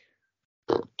 Jamie?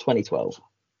 2012.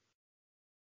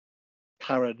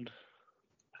 Taryn?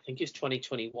 I think it's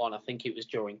 2021. I think it was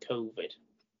during COVID.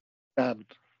 Dan?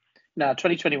 No,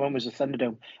 2021 was the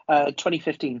Thunderdome.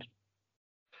 2015.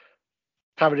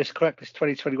 Taryn is correct. It's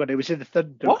 2021. It was in the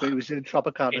Thunderdome, What? but it was in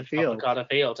Tropicana In Field. Tropicana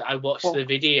Field. I watched the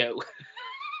video.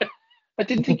 I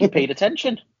didn't think you paid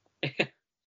attention.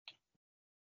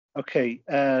 Okay,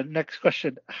 next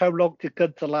question. How long did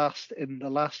Gunther last in the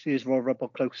last year's Royal Rumble?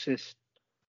 Closest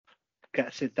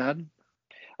gets it, Dan.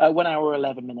 1 hour,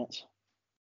 11 minutes.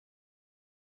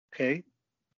 Okay.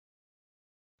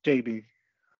 Jamie?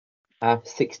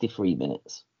 63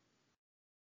 minutes.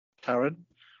 Taryn?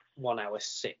 1 hour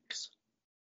 6.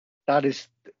 That is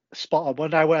spot on.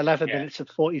 1 hour, 11 minutes and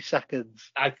 40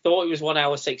 seconds. I thought it was 1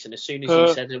 hour 6, and as soon as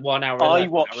you said 1 hour 11, I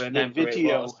watched the remember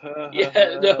video. it was.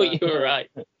 Yeah, no, you were right.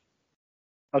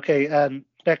 Okay,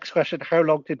 next question. How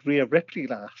long did Rhea Ripley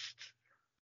last?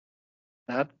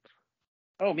 Dan?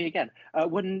 Oh, me again.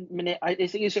 1 minute. I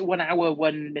think it's 1 hour,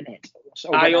 1 minute.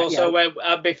 So I also went,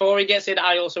 before he gets in,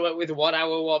 I also went with 1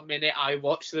 hour, 1 minute. I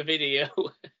watched the video.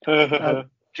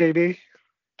 Jamie?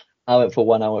 I went for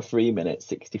 1 hour, 3 minutes,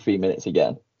 63 minutes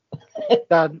again.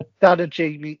 Dan and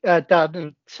Jamie.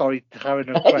 Taryn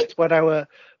are correct. 1 hour,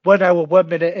 1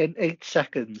 minute and 8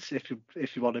 seconds. If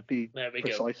you want to be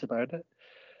precise about it.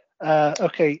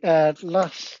 Okay.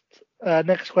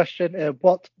 Next question.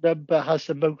 What number has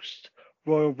the most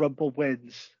Royal Rumble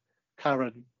wins?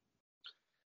 Taryn.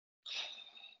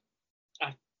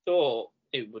 I thought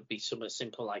it would be something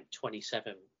simple like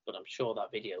 27, but I'm sure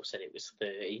that video said it was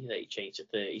 30. They changed to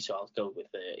 30, so I'll go with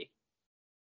 30.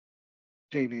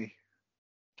 Jamie.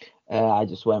 I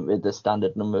just went with the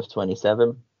standard number of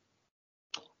 27.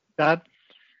 Dan?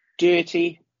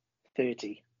 Dirty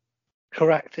 30.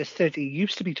 Correct. It's 30. It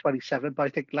used to be 27, but I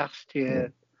think last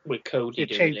year with Cody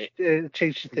it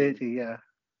changed to 30. Yeah.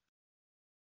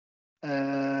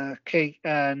 Okay.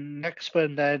 Next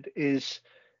one then is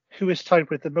who is tied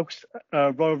with the most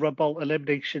Royal Rumble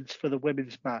eliminations for the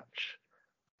women's match?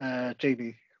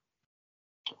 Jamie.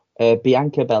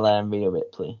 Bianca Belair and Rhea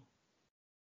Ripley.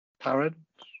 Taryn.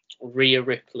 Rhea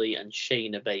Ripley and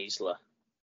Shayna Baszler.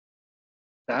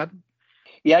 Dan?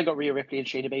 Yeah, I got Rhea Ripley and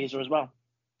Shayna Baszler as well.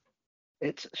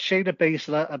 It's Shayna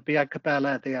Baszler and Bianca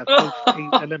Belair. They have both 8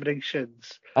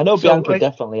 eliminations. I know Bianca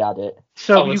definitely had it.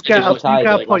 So you get a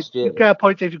point. You get a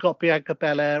point if you've got Bianca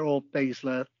Belair or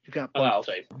Baszler. You get a point. I'll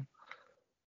do.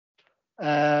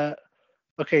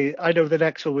 Okay, I know the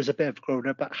next one was a bit of a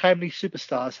groaner, but how many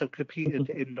superstars have competed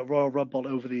in the Royal Rumble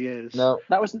over the years? No,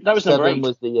 that was number 8. 7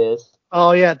 was the years.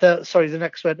 Oh yeah, the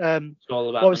next one. It's all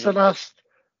about what was the last?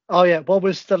 Oh yeah, what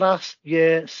was the last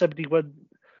year somebody won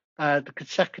the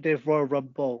consecutive Royal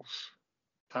Rumbles?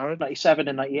 Taryn? 97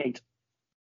 and 98.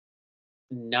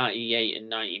 98 and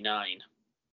 99.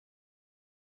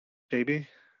 Jamie?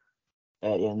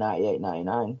 Yeah, 98,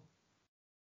 99.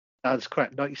 That's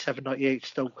correct. 97, 98,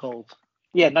 Stone Cold.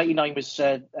 Yeah, 99 was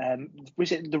it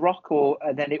The Rock or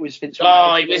and then it was Vince?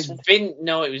 Oh, it was Vince.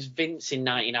 No, it was Vince in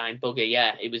 99. Bugger,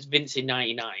 yeah, it was Vince in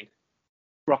 99.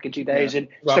 Rock in 2000,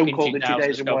 yeah. Stone Cold in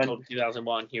 2001. Stone Cold in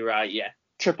 2001. You're right, yeah.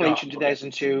 Triple H in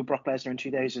 2002, Brock Lesnar in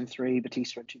 2003,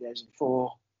 Batista in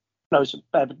 2004. No,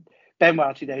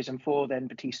 Benoit in 2004, then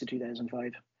Batista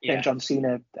 2005, then John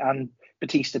Cena and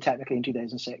Batista technically in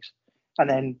 2006, and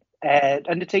then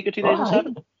Undertaker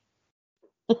 2007.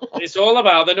 It's all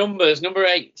about the numbers. Number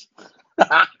 8.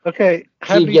 Okay,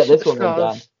 how many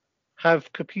superstars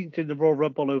have competed in the Royal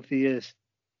Rumble over the years?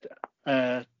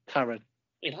 Taryn.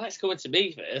 He likes coming to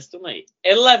me first, doesn't he?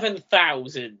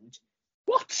 11,000.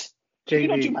 What? Jamie. You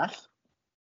don't do math.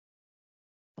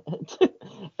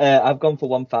 I've gone for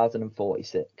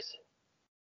 1,046.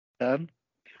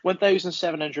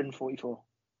 1,744.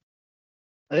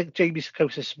 I think Jamie's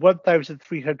closest.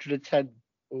 1,310.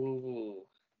 Ooh.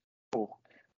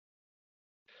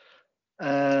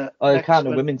 We're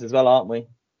counting women's as well, aren't we?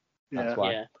 That's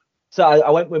why. Yeah. So I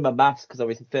went with my maths because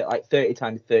obviously 30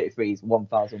 times 33 is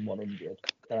 1,100.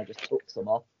 Then I just took some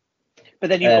off. But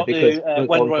then you've got the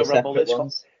one Royal Rumble that's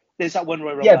got. There's that one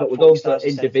Royal Rumble. Yeah, but we're going for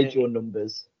individual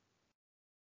numbers.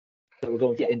 So we're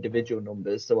going for individual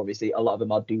numbers. So obviously a lot of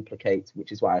them are duplicates,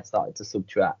 which is why I started to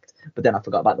subtract. But then I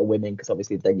forgot about the women because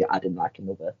obviously then you're adding like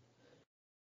another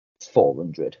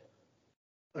 400.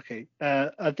 Okay.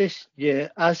 As of this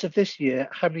year,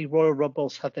 how many Royal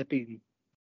Rumbles have there been?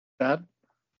 Dan?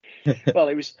 Well,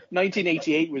 it was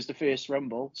 1988 was the first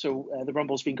Rumble, so the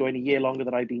Rumble's been going a year longer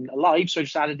than I've been alive. So I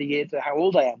just added a year to how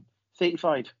old I am.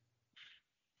 35.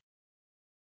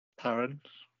 Taryn?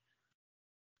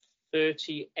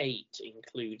 38,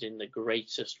 including the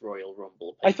greatest Royal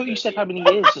Rumble. I thought you said how many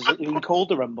years has it been called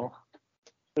the Rumble?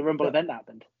 The Rumble event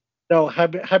happened. No, how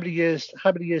many years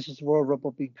has the Royal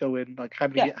Rumble been going? Like how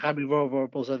many Royal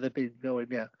Rumbles have there been going?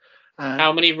 Yeah.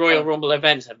 How many Royal Rumble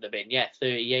events have there been? Yeah,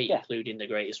 38, including the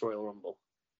greatest Royal Rumble.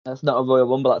 That's not a Royal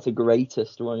Rumble, that's a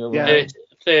greatest Royal Rumble.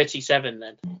 37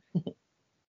 then.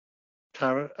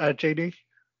 Tara, JD?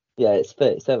 Yeah, it's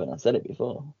 37. I said it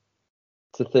before.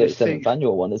 It's the 37th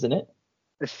annual one, isn't it?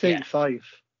 It's 35. Yeah.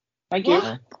 Thank you.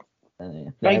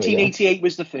 1988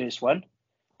 was the first one.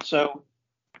 So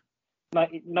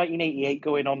 1988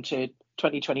 going on to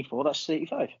 2024, that's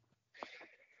 35.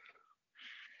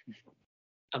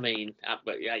 I mean,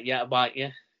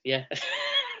 yeah.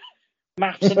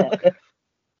 Maths, isn't it?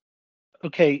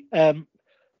 Okay,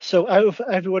 so out of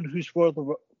everyone who's won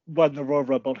the Royal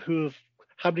Rumble,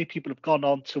 how many people have gone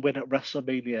on to win at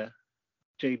WrestleMania,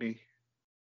 Jamie?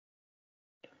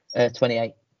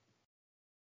 28.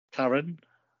 Taryn?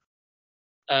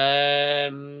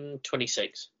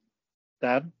 26.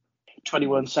 Dan?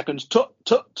 21 seconds.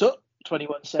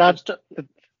 21 seconds.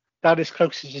 That is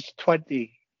closest to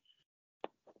 20.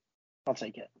 I'll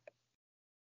take it.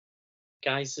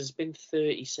 Guys, there's been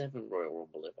 37 Royal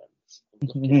Rumble events. I'm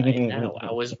looking at it now.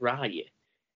 I was right.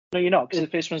 No, you're not, because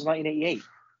the first one's 1988.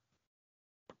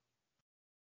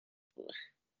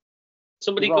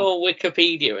 Somebody go on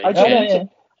Wikipedia. I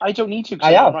don't need to.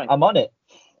 I am. Right. I'm on it.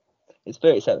 It's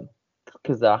 37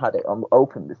 because I had it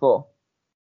open before.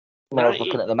 When I was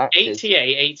looking at the matches.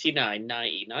 88, 89,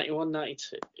 90, 91,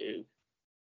 92,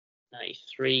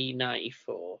 93,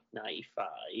 94, 95,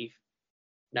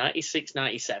 96,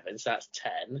 97. So that's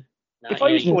 10. If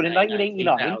I was born in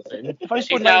 1989, if I was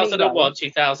born in 2001,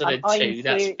 2002,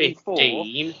 that's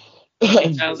 15.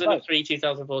 2003,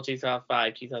 2004,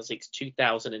 2005, 2006,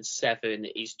 2007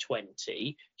 is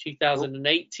 20.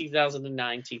 2008,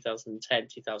 2009, 2010,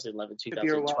 2011,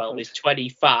 2012 is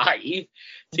 25.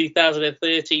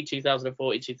 2013,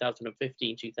 2014,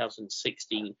 2015,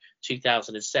 2016,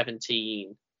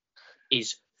 2017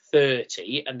 is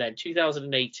 30. And then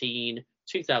 2018,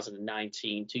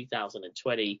 2019,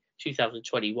 2020,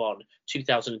 2021,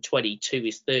 2022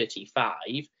 is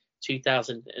 35.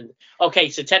 2000 okay,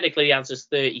 so technically the answer is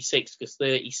 36 because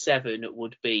 37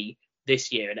 would be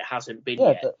this year and it hasn't been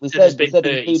yet. But we so said, there's been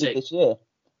 36 this year.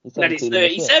 Then it's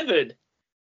 37.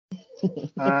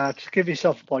 Just give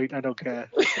yourself a point. I don't care.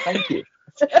 Thank you.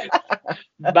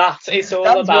 Matt, it's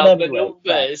all about the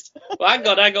numbers. Well, hang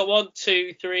on, I got 1,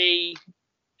 2, 3,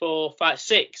 4, 5,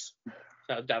 6.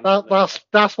 So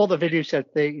that's what the video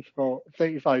said, 34,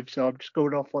 35. So I'm just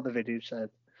going off what the video said.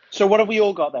 So what have we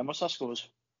all got then? What's our scores?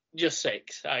 Just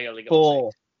 6. I only got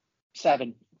 4.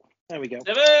 7. There we go.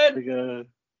 7. There we go.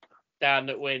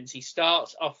 Dan wins. He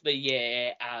starts off the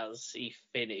year as he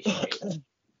finished it.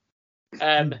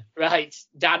 Right,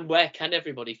 Dan, where can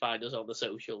everybody find us on the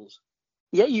socials?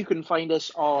 Yeah, you can find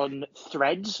us on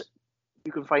Threads.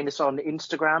 You can find us on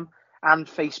Instagram and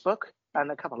Facebook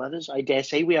and a couple others. I dare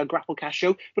say we are Grapplecast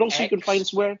Show, but also X. You can find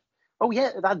us where. Oh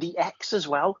yeah, the X as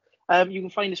well. You can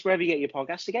find us wherever you get your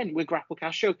podcast. Again, we're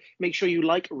Grapplecast Show. Make sure you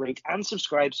like, rate, and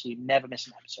subscribe so you never miss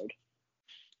an episode.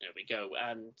 There we go.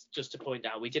 And just to point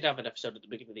out, we did have an episode at the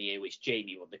beginning of the year which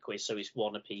Jamie won the quiz, so it's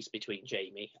 1 apiece between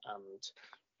Jamie and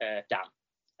Dan.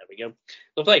 There we go.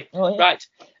 Lovely. Oh, yeah. Right.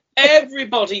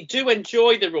 Everybody do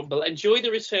enjoy the Rumble. Enjoy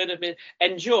the return of me.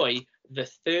 Enjoy the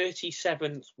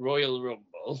 37th Royal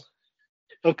Rumble.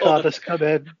 Okada's come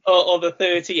in. Or the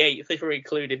 38th, if we're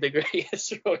including the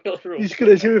greatest Royal Rumble. He's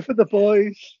going to do it for the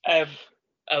boys.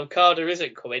 Okada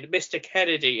isn't coming. Mr.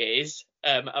 Kennedy is,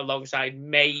 alongside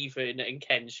Maven and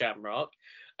Ken Shamrock.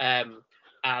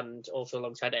 And also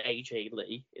alongside AJ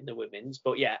Lee in the women's.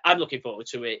 But yeah, I'm looking forward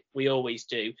to it. We always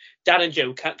do. Dan and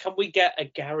Joe, can we get a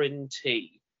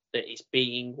guarantee that it's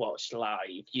being watched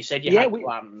live? You said you had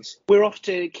plans. We're off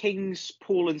to King's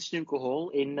Pool and Snooker Hall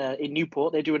in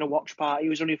Newport. They're doing a watch party. It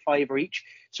was only $5 each.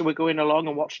 So we're going along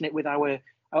and watching it with our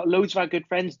loads of our good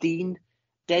friends, Dean,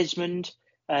 Desmond,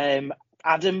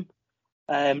 Adam,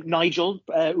 Nigel,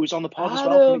 who's on the pod as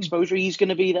well from Exposure. He's going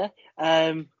to be there.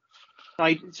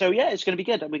 So yeah, it's going to be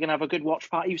good. We're going to have a good watch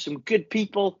party with some good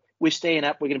people. We're staying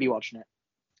up. We're going to be watching it.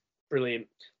 Brilliant.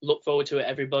 Look forward to it,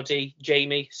 everybody.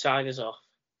 Jamie, sign us off.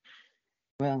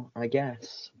 Well, I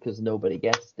guess, because nobody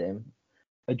guessed him,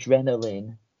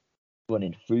 adrenaline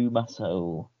running through my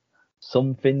soul.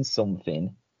 Something.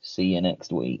 See you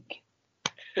next week.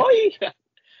 I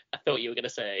thought you were going to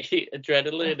say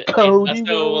adrenaline in my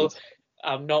soul.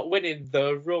 I'm not winning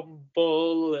the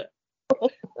Rumble.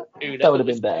 That would have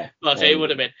been better. It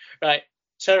would have been. Right.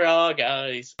 Ta-ra,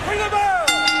 guys. Ring the bell!